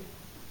closing,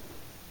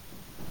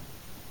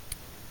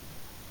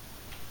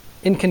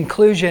 in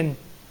conclusion,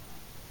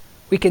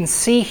 we can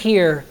see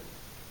here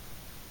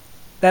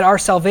that our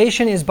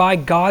salvation is by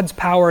God's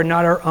power,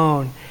 not our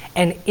own.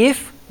 And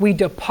if we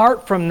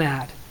depart from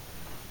that,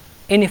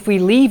 and if we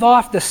leave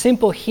off the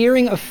simple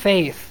hearing of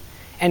faith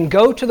and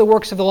go to the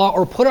works of the law,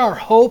 or put our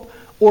hope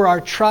or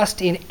our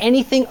trust in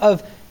anything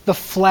of the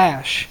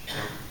flesh,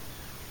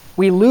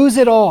 we lose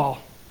it all,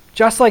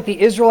 just like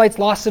the Israelites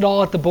lost it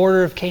all at the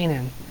border of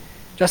Canaan.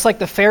 Just like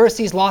the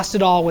Pharisees lost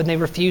it all when they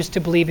refused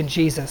to believe in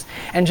Jesus.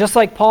 And just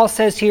like Paul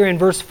says here in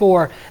verse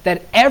 4,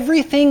 that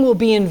everything will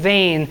be in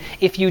vain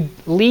if you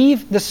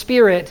leave the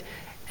Spirit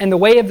and the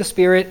way of the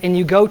Spirit and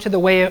you go to the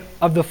way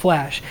of the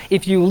flesh.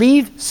 If you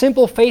leave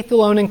simple faith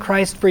alone in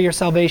Christ for your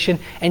salvation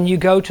and you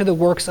go to the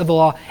works of the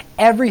law,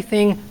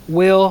 everything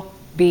will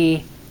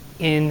be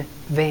in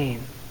vain.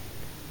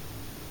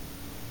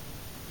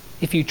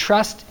 If you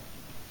trust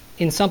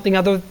in something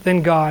other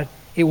than God,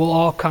 it will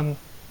all come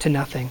to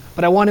nothing.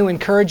 But I want to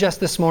encourage us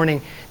this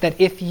morning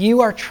that if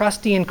you are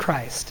trusting in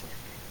Christ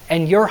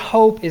and your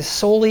hope is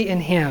solely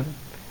in him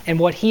and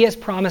what he has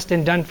promised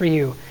and done for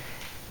you,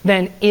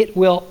 then it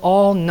will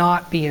all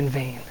not be in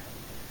vain.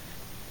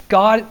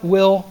 God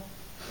will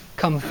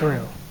come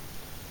through.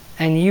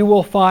 And you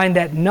will find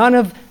that none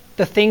of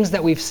the things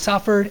that we've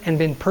suffered and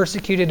been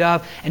persecuted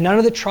of, and none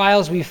of the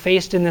trials we've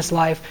faced in this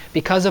life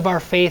because of our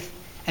faith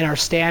and our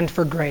stand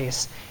for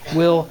grace,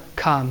 will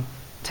come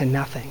to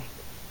nothing.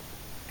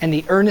 and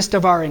the earnest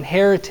of our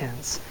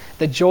inheritance,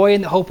 the joy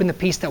and the hope and the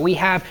peace that we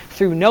have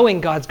through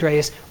knowing God's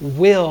grace,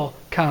 will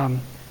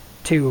come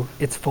to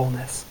its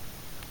fullness.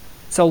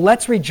 So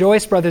let's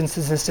rejoice, brothers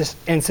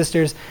and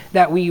sisters,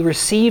 that we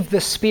receive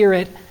the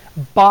Spirit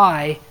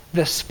by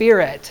the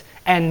Spirit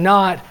and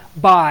not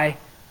by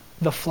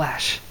the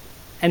flesh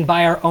and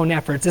by our own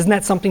efforts. Isn't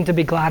that something to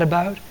be glad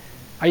about?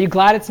 Are you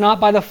glad it's not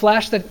by the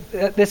flesh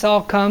that this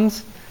all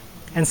comes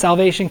and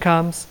salvation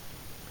comes?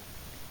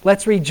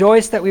 Let's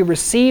rejoice that we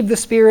receive the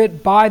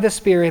Spirit by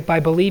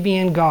believing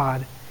in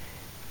God.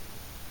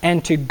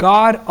 And to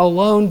God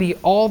alone be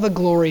all the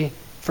glory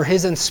for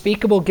his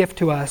unspeakable gift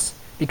to us,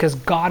 because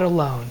God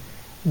alone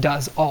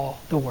does all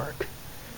the work.